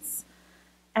trainings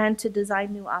and to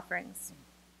design new offerings.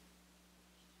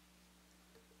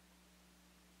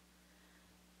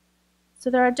 So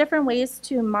there are different ways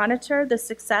to monitor the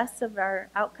success of our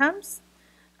outcomes.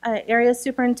 Area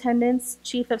superintendents,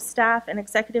 chief of staff, and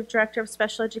executive director of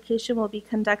special education will be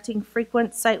conducting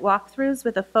frequent site walkthroughs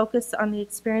with a focus on the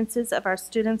experiences of our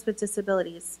students with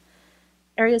disabilities.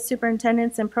 Area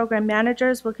superintendents and program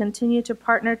managers will continue to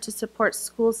partner to support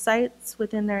school sites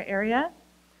within their area.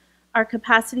 Our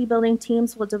capacity building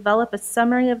teams will develop a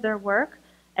summary of their work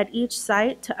at each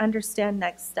site to understand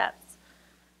next steps.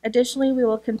 Additionally, we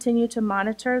will continue to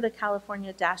monitor the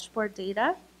California dashboard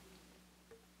data.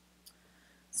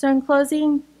 So in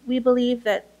closing, we believe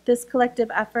that this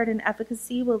collective effort and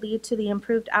efficacy will lead to the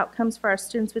improved outcomes for our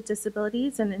students with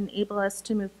disabilities and enable us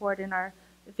to move forward in our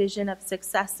vision of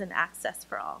success and access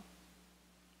for all.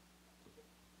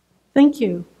 Thank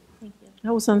you. Thank you.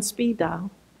 That was on speed dial.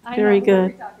 Very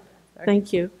good.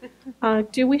 Thank you.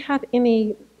 Do we have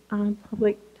any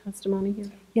public testimony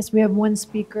here? Yes, we have one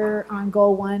speaker on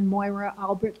goal 1, Moira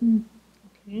Albritton.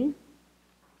 Okay.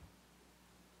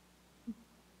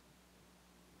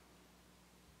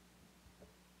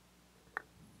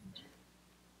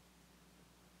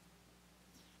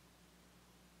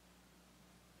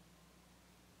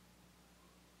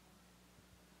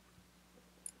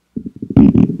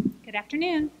 Good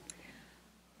afternoon.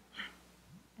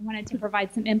 I wanted to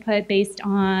provide some input based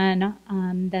on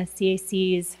the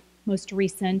CAC's most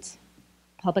recent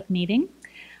public meeting.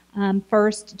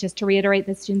 First, just to reiterate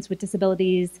that students with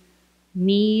disabilities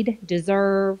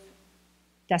deserve,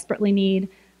 desperately need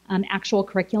actual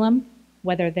curriculum,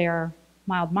 whether they're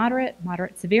mild,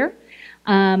 moderate, severe,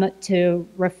 to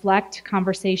reflect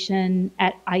conversation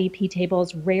at IEP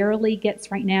tables rarely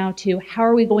gets right now to how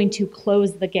are we going to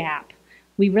close the gap.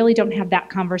 We really don't have that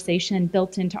conversation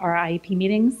built into our IEP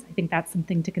meetings. I think that's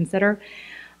something to consider.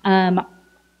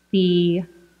 The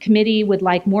committee would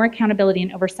like more accountability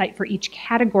and oversight for each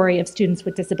category of students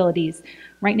with disabilities.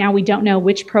 Right now, we don't know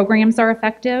which programs are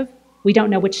effective. We don't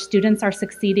know which students are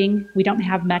succeeding. We don't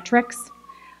have metrics.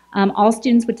 All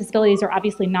students with disabilities are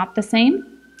obviously not the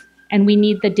same, and we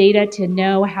need the data to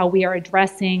know how we are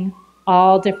addressing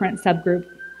all different subgroup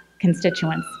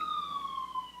constituents.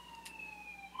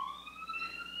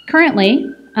 Currently,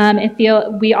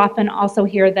 we often also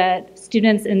hear that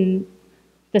students in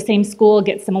the same school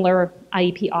get similar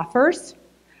IEP offers,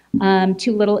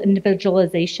 too little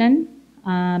individualization,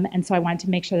 and so I wanted to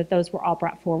make sure that those were all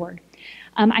brought forward.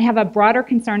 I have a broader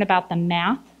concern about the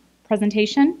math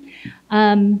presentation,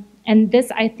 and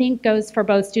this I think goes for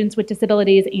both students with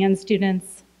disabilities and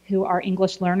students who are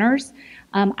English learners.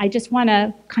 I just want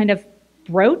to kind of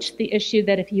broach the issue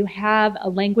that if you have a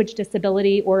language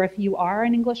disability or if you are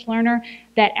an English learner,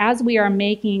 that as we are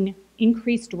making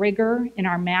increased rigor in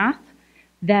our math,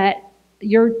 that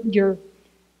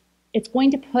it's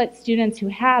going to put students who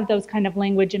have those kind of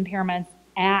language impairments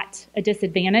at a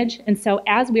disadvantage. And so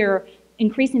as we're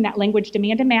increasing that language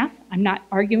demand in math, I'm not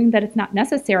arguing that it's not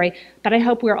necessary, but I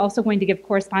hope we're also going to give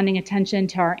corresponding attention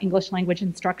to our English language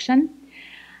instruction.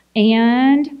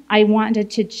 And I wanted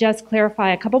to just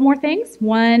clarify a couple more things.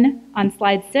 One, on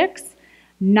slide 6,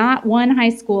 not one high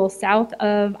school south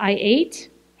of I-8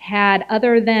 had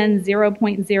other than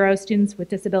 0.0 students with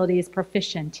disabilities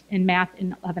proficient in math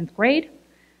in 11th grade,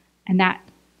 and that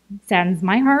saddens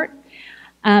my heart.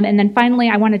 And then finally,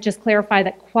 I want to just clarify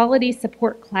that quality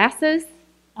support classes,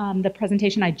 the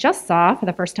presentation I just saw for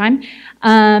the first time,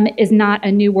 is not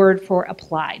a new word for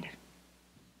applied.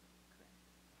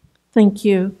 Thank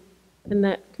you. And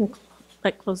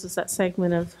that closes that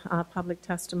segment of public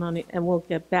testimony, and we'll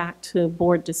get back to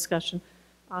board discussion.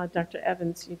 Dr.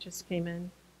 Evans, you just came in.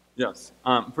 Yes.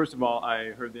 First of all,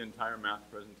 I heard the entire math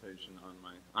presentation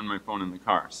on my phone in the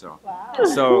car. So, wow.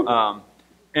 So,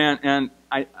 and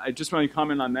I just want to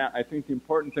comment on that. I think the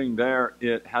important thing there,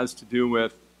 it has to do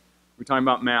with, we're talking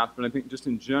about math, but I think just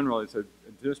in general, it's a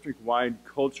district-wide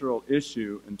cultural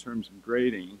issue in terms of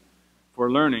grading for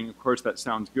learning. Of course, that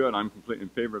sounds good. I'm completely in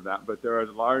favor of that. But there are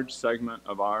a large segment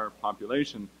of our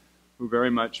population who very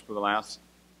much for the last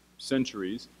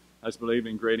centuries has believed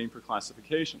in grading for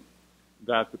classification.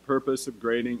 That the purpose of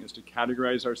grading is to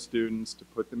categorize our students, to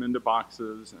put them into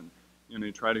boxes, and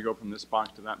try to go from this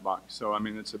box to that box. So I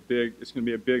mean, it's going to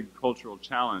be a big cultural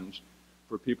challenge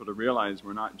for people to realize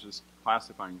we're not just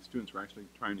classifying students, we're actually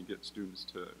trying to get students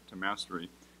to mastery.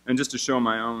 And just to show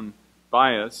my own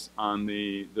bias on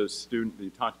the student that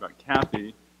you talked about,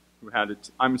 Kathy, who had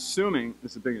I'm assuming,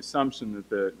 it's a big assumption that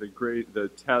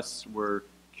the tests were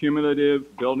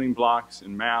cumulative building blocks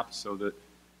in math, so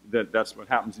that's what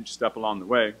happens each step along the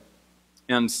way.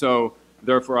 And so,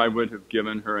 therefore, I would have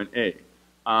given her an A.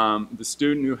 The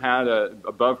student who had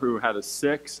above her who had a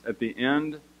 6 at the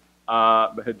end,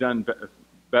 but had done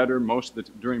better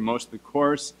during most of the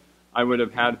course, I would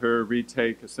have had her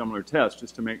retake a similar test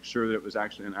just to make sure that it was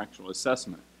actually an actual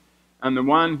assessment. And the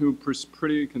one who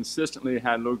pretty consistently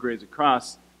had low grades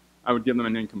across, I would give them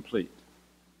an incomplete.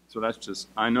 So that's just,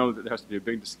 I know that there has to be a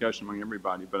big discussion among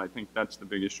everybody, but I think that's the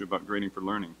big issue about grading for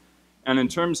learning. And in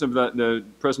terms of the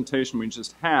presentation we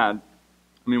just had,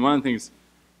 I mean, one of the things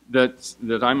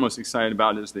that I'm most excited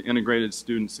about is the integrated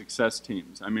student success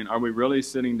teams. I mean, are we really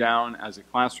sitting down as a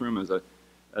classroom, as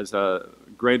a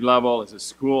grade level, as a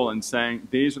school, and saying,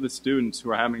 these are the students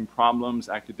who are having problems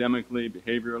academically,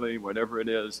 behaviorally, whatever it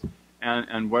is,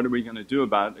 and what are we going to do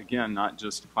about it? Again, not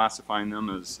just classifying them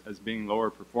as being lower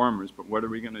performers, but what are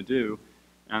we going to do?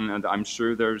 And I'm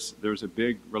sure there's a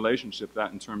big relationship to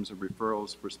that in terms of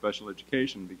referrals for special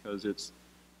education, because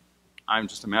I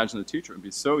just imagine the teacher, it would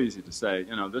be so easy to say,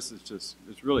 this is just,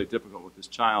 it's really difficult with this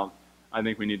child. I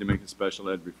think we need to make a special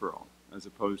ed referral, as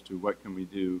opposed to what can we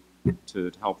do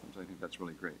to help them. So I think that's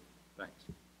really great. Thanks.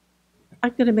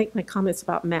 I'm going to make my comments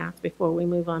about math before we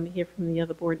move on to hear from the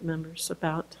other board members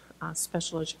about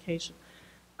special education.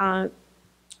 On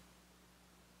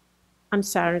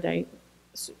Saturday,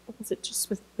 was it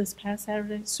just this past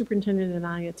Saturday? Superintendent and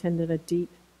I attended a deep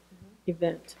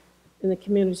event in the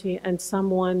community, and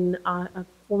someone, a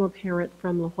former parent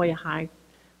from La Jolla High,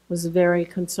 was very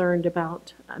concerned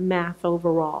about math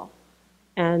overall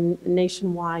and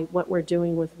nationwide what we're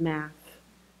doing with math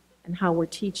and how we're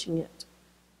teaching it.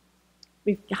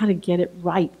 We've got to get it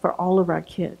right for all of our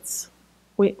kids.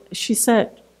 She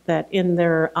said that in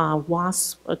their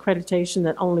WASP accreditation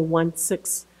that only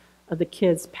 1/6 of the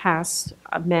kids passed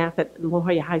math at La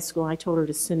Jolla High School. I told her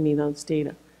to send me those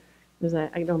data, because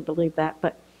I don't believe that.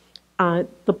 But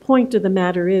the point of the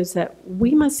matter is that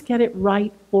we must get it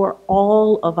right for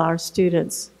all of our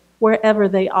students, wherever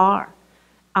they are.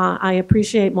 I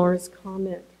appreciate Maura's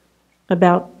comment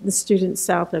about the students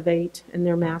south of 8 and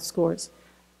their math scores.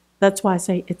 That's why I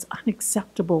say it's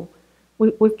unacceptable.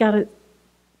 We've got to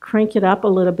crank it up a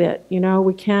little bit.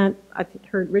 We can't, I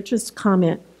heard Richard's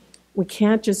comment, we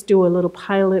can't just do a little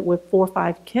pilot with 4 or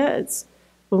 5 kids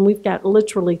when we've got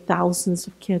literally thousands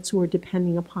of kids who are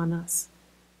depending upon us.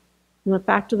 And the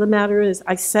fact of the matter is,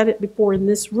 I said it before in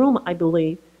this room, I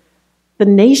believe, the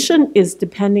nation is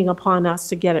depending upon us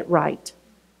to get it right.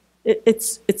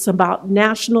 It's about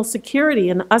national security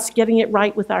and us getting it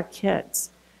right with our kids.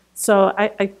 So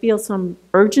I feel some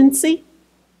urgency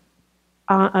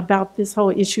about this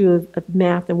whole issue of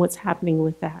math and what's happening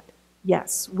with that.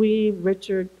 Yes,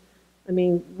 Richard, I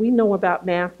mean, we know about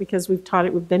math because we've taught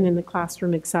it, we've been in the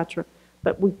classroom, et cetera,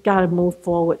 but we've got to move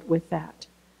forward with that.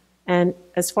 And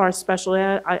as far as special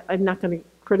ed, I'm not going to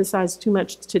criticize too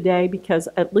much today because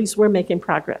at least we're making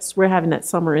progress. We're having that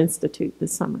summer institute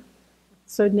this summer.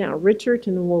 So now, Richard,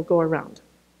 and then we'll go around.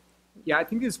 Yeah, I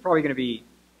think this is probably going to be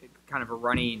kind of a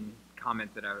running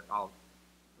comment that I'll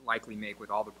likely make with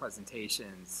all the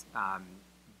presentations.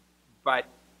 But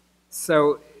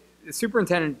so the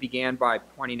superintendent began by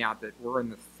pointing out that we're in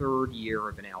the third year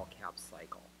of an LCAP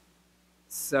cycle.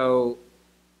 So,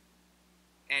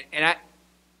 and I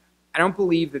don't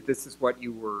believe that this is what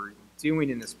you were doing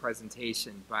in this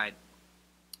presentation, but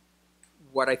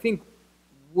what I think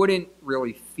wouldn't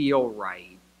really feel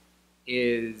right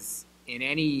is in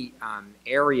any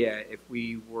area, if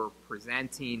we were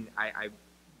presenting, I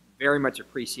very much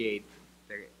appreciate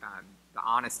the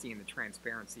honesty and the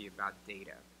transparency about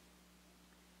data.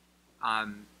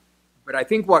 But I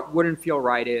think what wouldn't feel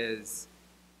right is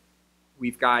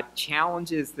we've got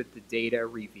challenges that the data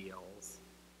reveals,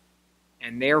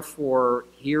 and therefore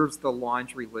here's the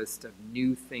laundry list of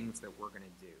new things that we're going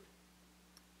to do.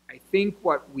 I think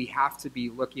what we have to be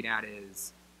looking at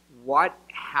is what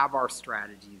have our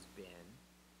strategies been?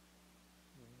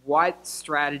 What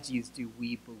strategies do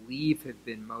we believe have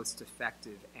been most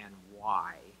effective and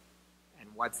why? And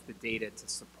what's the data to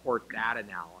support that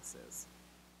analysis?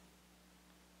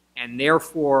 And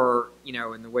therefore, you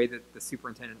know, in the way that the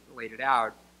superintendent laid it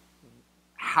out,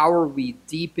 how are we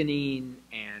deepening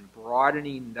and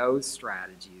broadening those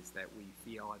strategies that we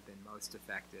feel have been most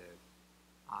effective?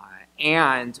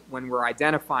 And when we're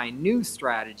identifying new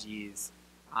strategies,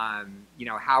 you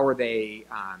know, how are they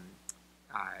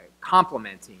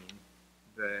complementing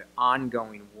the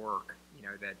ongoing work, you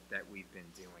know, that we've been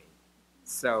doing?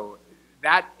 So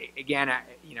that, again,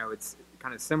 you know, it's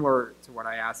kind of similar to what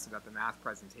I asked about the math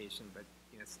presentation, but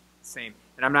you know, it's the same.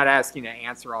 And I'm not asking to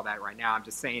answer all that right now. I'm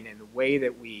just saying in the way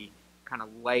that we kind of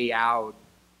lay out,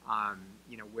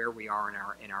 you know, where we are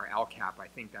in our LCAP, I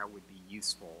think that would be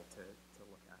useful to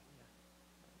look at.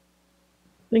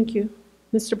 Thank you.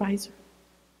 Mr. Beiser.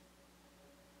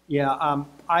 Yeah,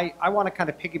 I want to kind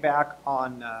of piggyback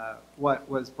on what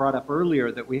was brought up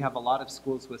earlier, that we have a lot of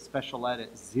schools with special ed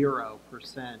at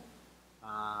 0%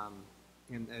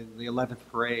 in the 11th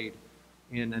grade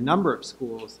in a number of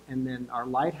schools. And then our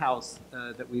lighthouse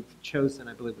that we've chosen,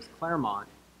 I believe, was Claremont.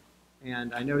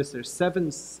 And I noticed there's seven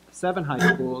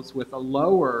high schools with a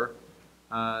lower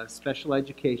special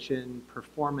education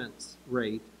performance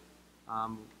rate.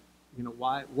 You know,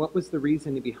 what was the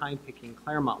reasoning behind picking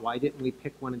Claremont? Why didn't we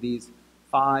pick one of these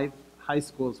 5 high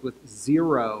schools with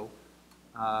 0%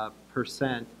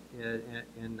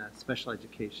 in special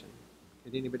education?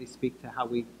 Did anybody speak to how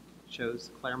we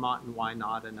chose Claremont and why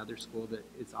not another school that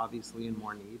is obviously in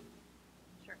more need?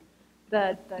 Sure.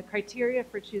 The criteria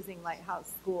for choosing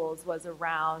Lighthouse schools was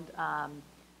around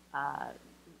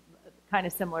kind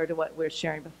of similar to what we were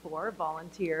sharing before,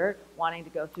 volunteer, wanting to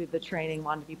go through the training,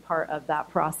 wanting to be part of that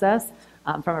process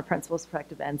from a principal's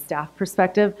perspective and staff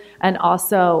perspective. And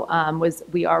also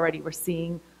we already were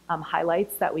seeing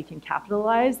highlights that we can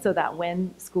capitalize so that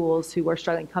when schools who are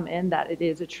struggling come in, that it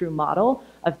is a true model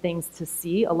of things to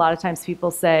see. A lot of times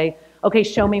people say, okay,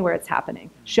 show me where it's happening.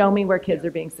 Show me where kids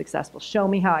are being successful. Show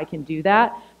me how I can do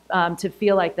that, to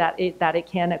feel like that it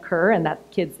can occur and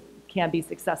that kids can be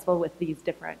successful with these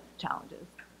different challenges.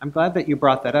 I'm glad that you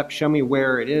brought that up. Show me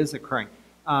where it is occurring.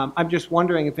 I'm just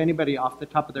wondering if anybody off the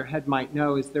top of their head might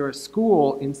know, is there a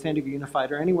school in San Diego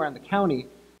Unified or anywhere in the county,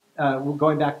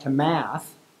 going back to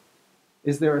math,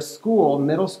 is there a school,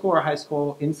 middle school or high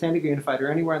school in San Diego Unified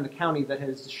or anywhere in the county that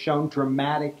has shown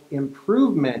dramatic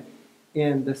improvement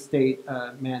in the state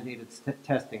mandated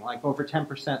testing, like over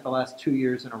 10% the last 2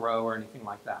 years in a row or anything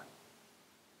like that?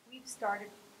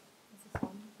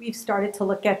 We've started to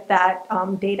look at that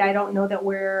data. I don't know that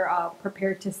we're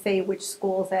prepared to say which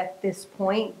schools at this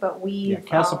point, but we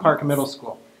Castle Park Middle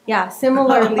School. Yeah,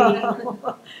 similarly,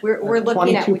 we're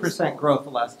looking at 22% growth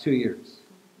the last 2 years.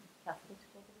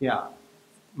 Yeah,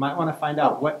 might want to find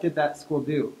out, what did that school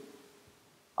do?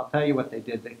 I'll tell you what they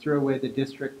did. They threw away the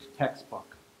district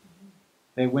textbook.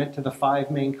 They went to the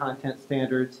 5 main content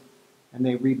standards, and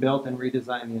they rebuilt and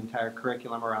redesigned the entire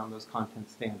curriculum around those content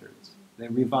standards. They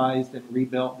revised and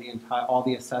rebuilt all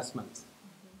the assessments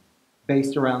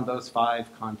based around those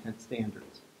 5 content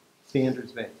standards,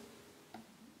 standards-based.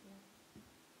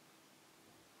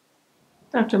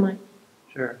 Dr. Mike.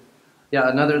 Sure. Yeah,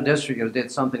 another district that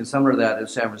did something similar to that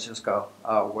is San Francisco,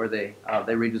 where they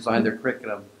redesigned their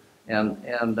curriculum and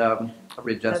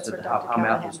readjusted how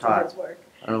math was taught.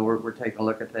 I know we're taking a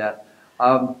look at that.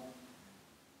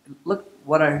 Look,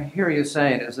 what I hear you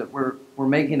saying is that we're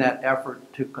making that effort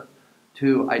to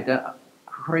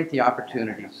create the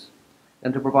opportunities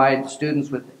and to provide students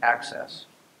with access.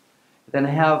 Then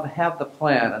have the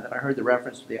plan, and then I heard the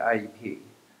reference to the IEP,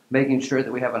 making sure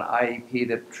that we have an IEP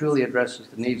that truly addresses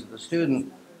the needs of the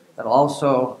student, that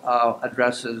also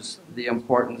addresses the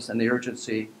importance and the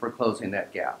urgency for closing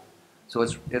that gap. So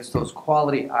it's those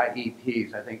quality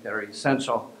IEPs, I think, that are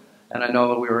essential. And I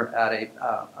know we were at a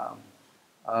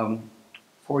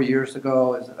 4 years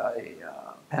ago, is it a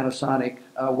Panasonic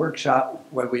workshop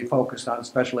where we focused on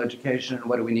special education and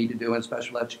what do we need to do in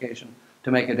special education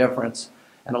to make a difference.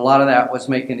 And a lot of that was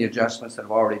making the adjustments that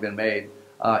have already been made,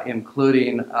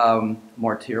 including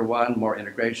more Tier 1, more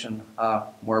integration,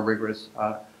 more rigorous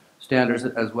standards,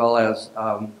 as well as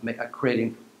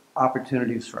creating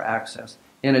opportunities for access.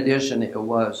 In addition, it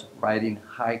was writing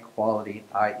high-quality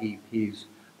IEPs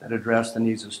that address the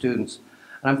needs of students.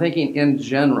 And I'm thinking in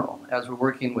general, as we're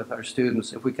working with our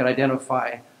students, if we could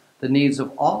identify the needs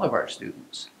of all of our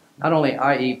students, not only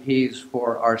IEPs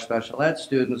for our special ed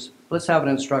students, let's have an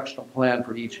instructional plan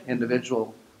for each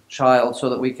individual child so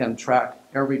that we can track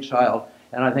every child.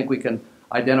 And I think we can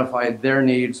identify their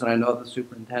needs. And I know the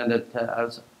superintendent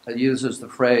uses the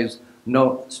phrase,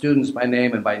 know students by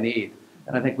name and by need.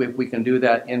 And I think if we can do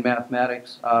that in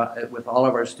mathematics with all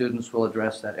of our students, we'll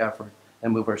address that effort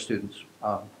and move our students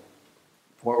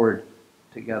forward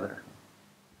together.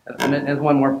 And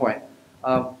one more point.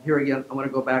 Here again, I want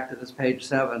to go back to this page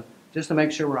 7, just to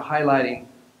make sure we're highlighting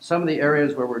some of the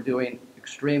areas where we're doing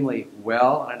extremely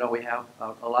well. I know we have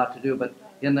a lot to do, but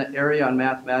in the area on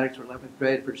mathematics or 11th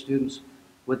grade for students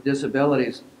with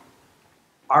disabilities,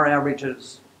 our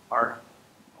averages are,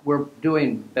 we're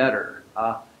doing better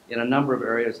in a number of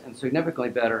areas and significantly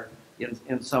better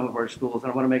in some of our schools.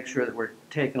 And I want to make sure that we're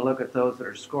taking a look at those that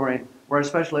are scoring, where our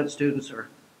special ed students are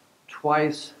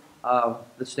twice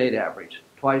the state average,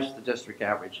 twice the district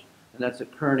average. And that's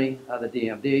at Kearney, the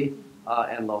DMD,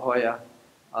 and La Jolla,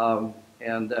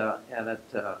 and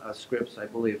at Scripps, I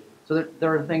believe. So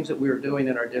there are things that we're doing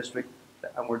in our district,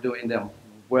 and we're doing them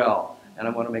well. And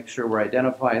I want to make sure we're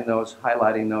identifying those,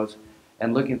 highlighting those,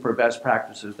 and looking for best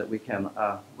practices that we can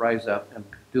rise up and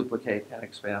duplicate and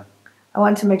expand. I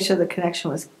wanted to make sure the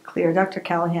connection was clear. Dr.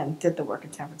 Callahan did the work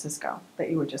in San Francisco that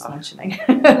you were just mentioning.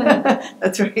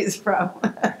 That's where he's from.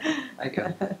 Thank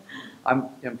you. I'm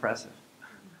impressive.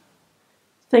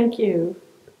 Thank you.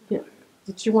 Yeah.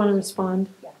 Did you want to respond?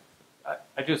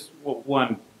 I just, well,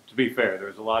 one, to be fair,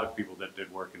 there's a lot of people that did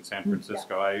work in San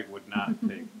Francisco. I would not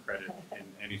take credit in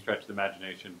any stretch of the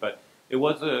imagination, but it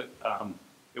was a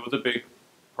big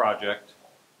project.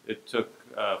 It took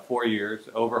 4 years,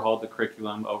 overhauled the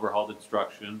curriculum, overhauled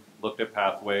instruction, looked at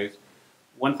pathways.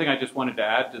 One thing I just wanted to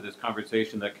add to this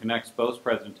conversation that connects both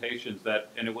presentations,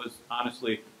 and it was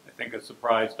honestly, I think, a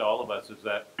surprise to all of us, is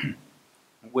that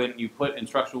when you put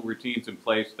instructional routines in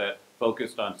place that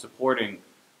focused on supporting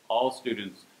all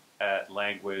students at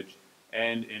language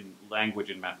and in language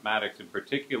and mathematics in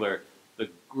particular, the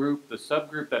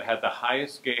subgroup that had the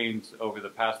highest gains over the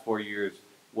past 4 years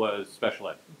was special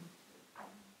ed.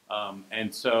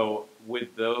 And so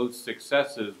with those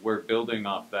successes, we're building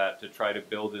off that to try to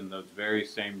build in those very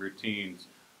same routines,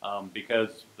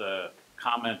 because the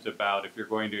comment about if you're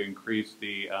going to increase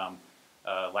the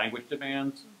language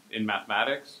demands in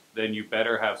mathematics, then you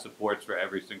better have supports for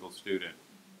every single student.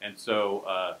 And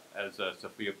so as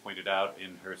Sophia pointed out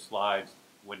in her slides,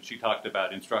 when she talked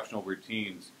about instructional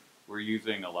routines, we're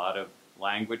using a lot of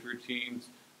language routines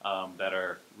that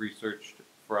are researched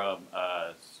from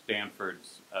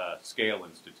Stanford's Scale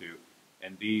Institute.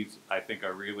 And these, I think,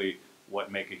 are really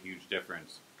what make a huge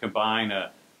difference. Combine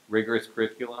a rigorous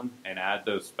curriculum and add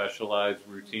those specialized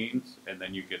routines, and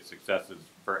then you get successes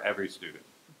for every student.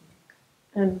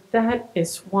 And that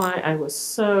is why I was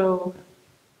so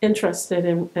interested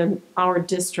in our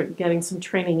district getting some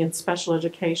training in special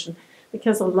education,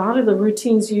 because a lot of the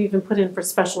routines you even put in for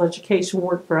special education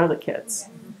work for other kids.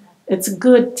 It's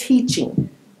good teaching.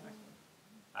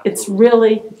 It's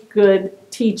really good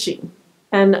teaching.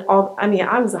 And I mean,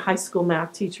 I was a high school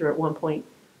math teacher at one point,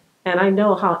 and I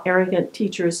know how arrogant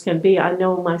teachers can be. I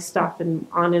know my stuff and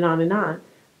on and on and on.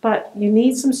 But you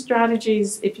need some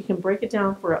strategies. If you can break it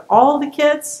down for all the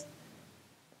kids,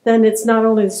 then it's not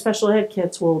only the special ed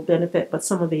kids will benefit, but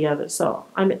some of the others. So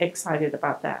I'm excited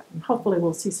about that. And hopefully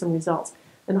we'll see some results.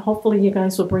 And hopefully you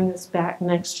guys will bring us back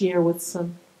next year with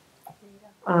some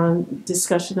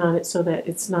discussion on it so that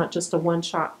it's not just a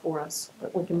one-shot for us,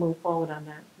 but we can move forward on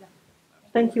that.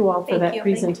 Thank you all for Thank that you.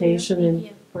 presentation Thank and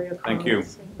you. for your Thank you.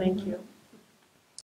 comments. Thank you.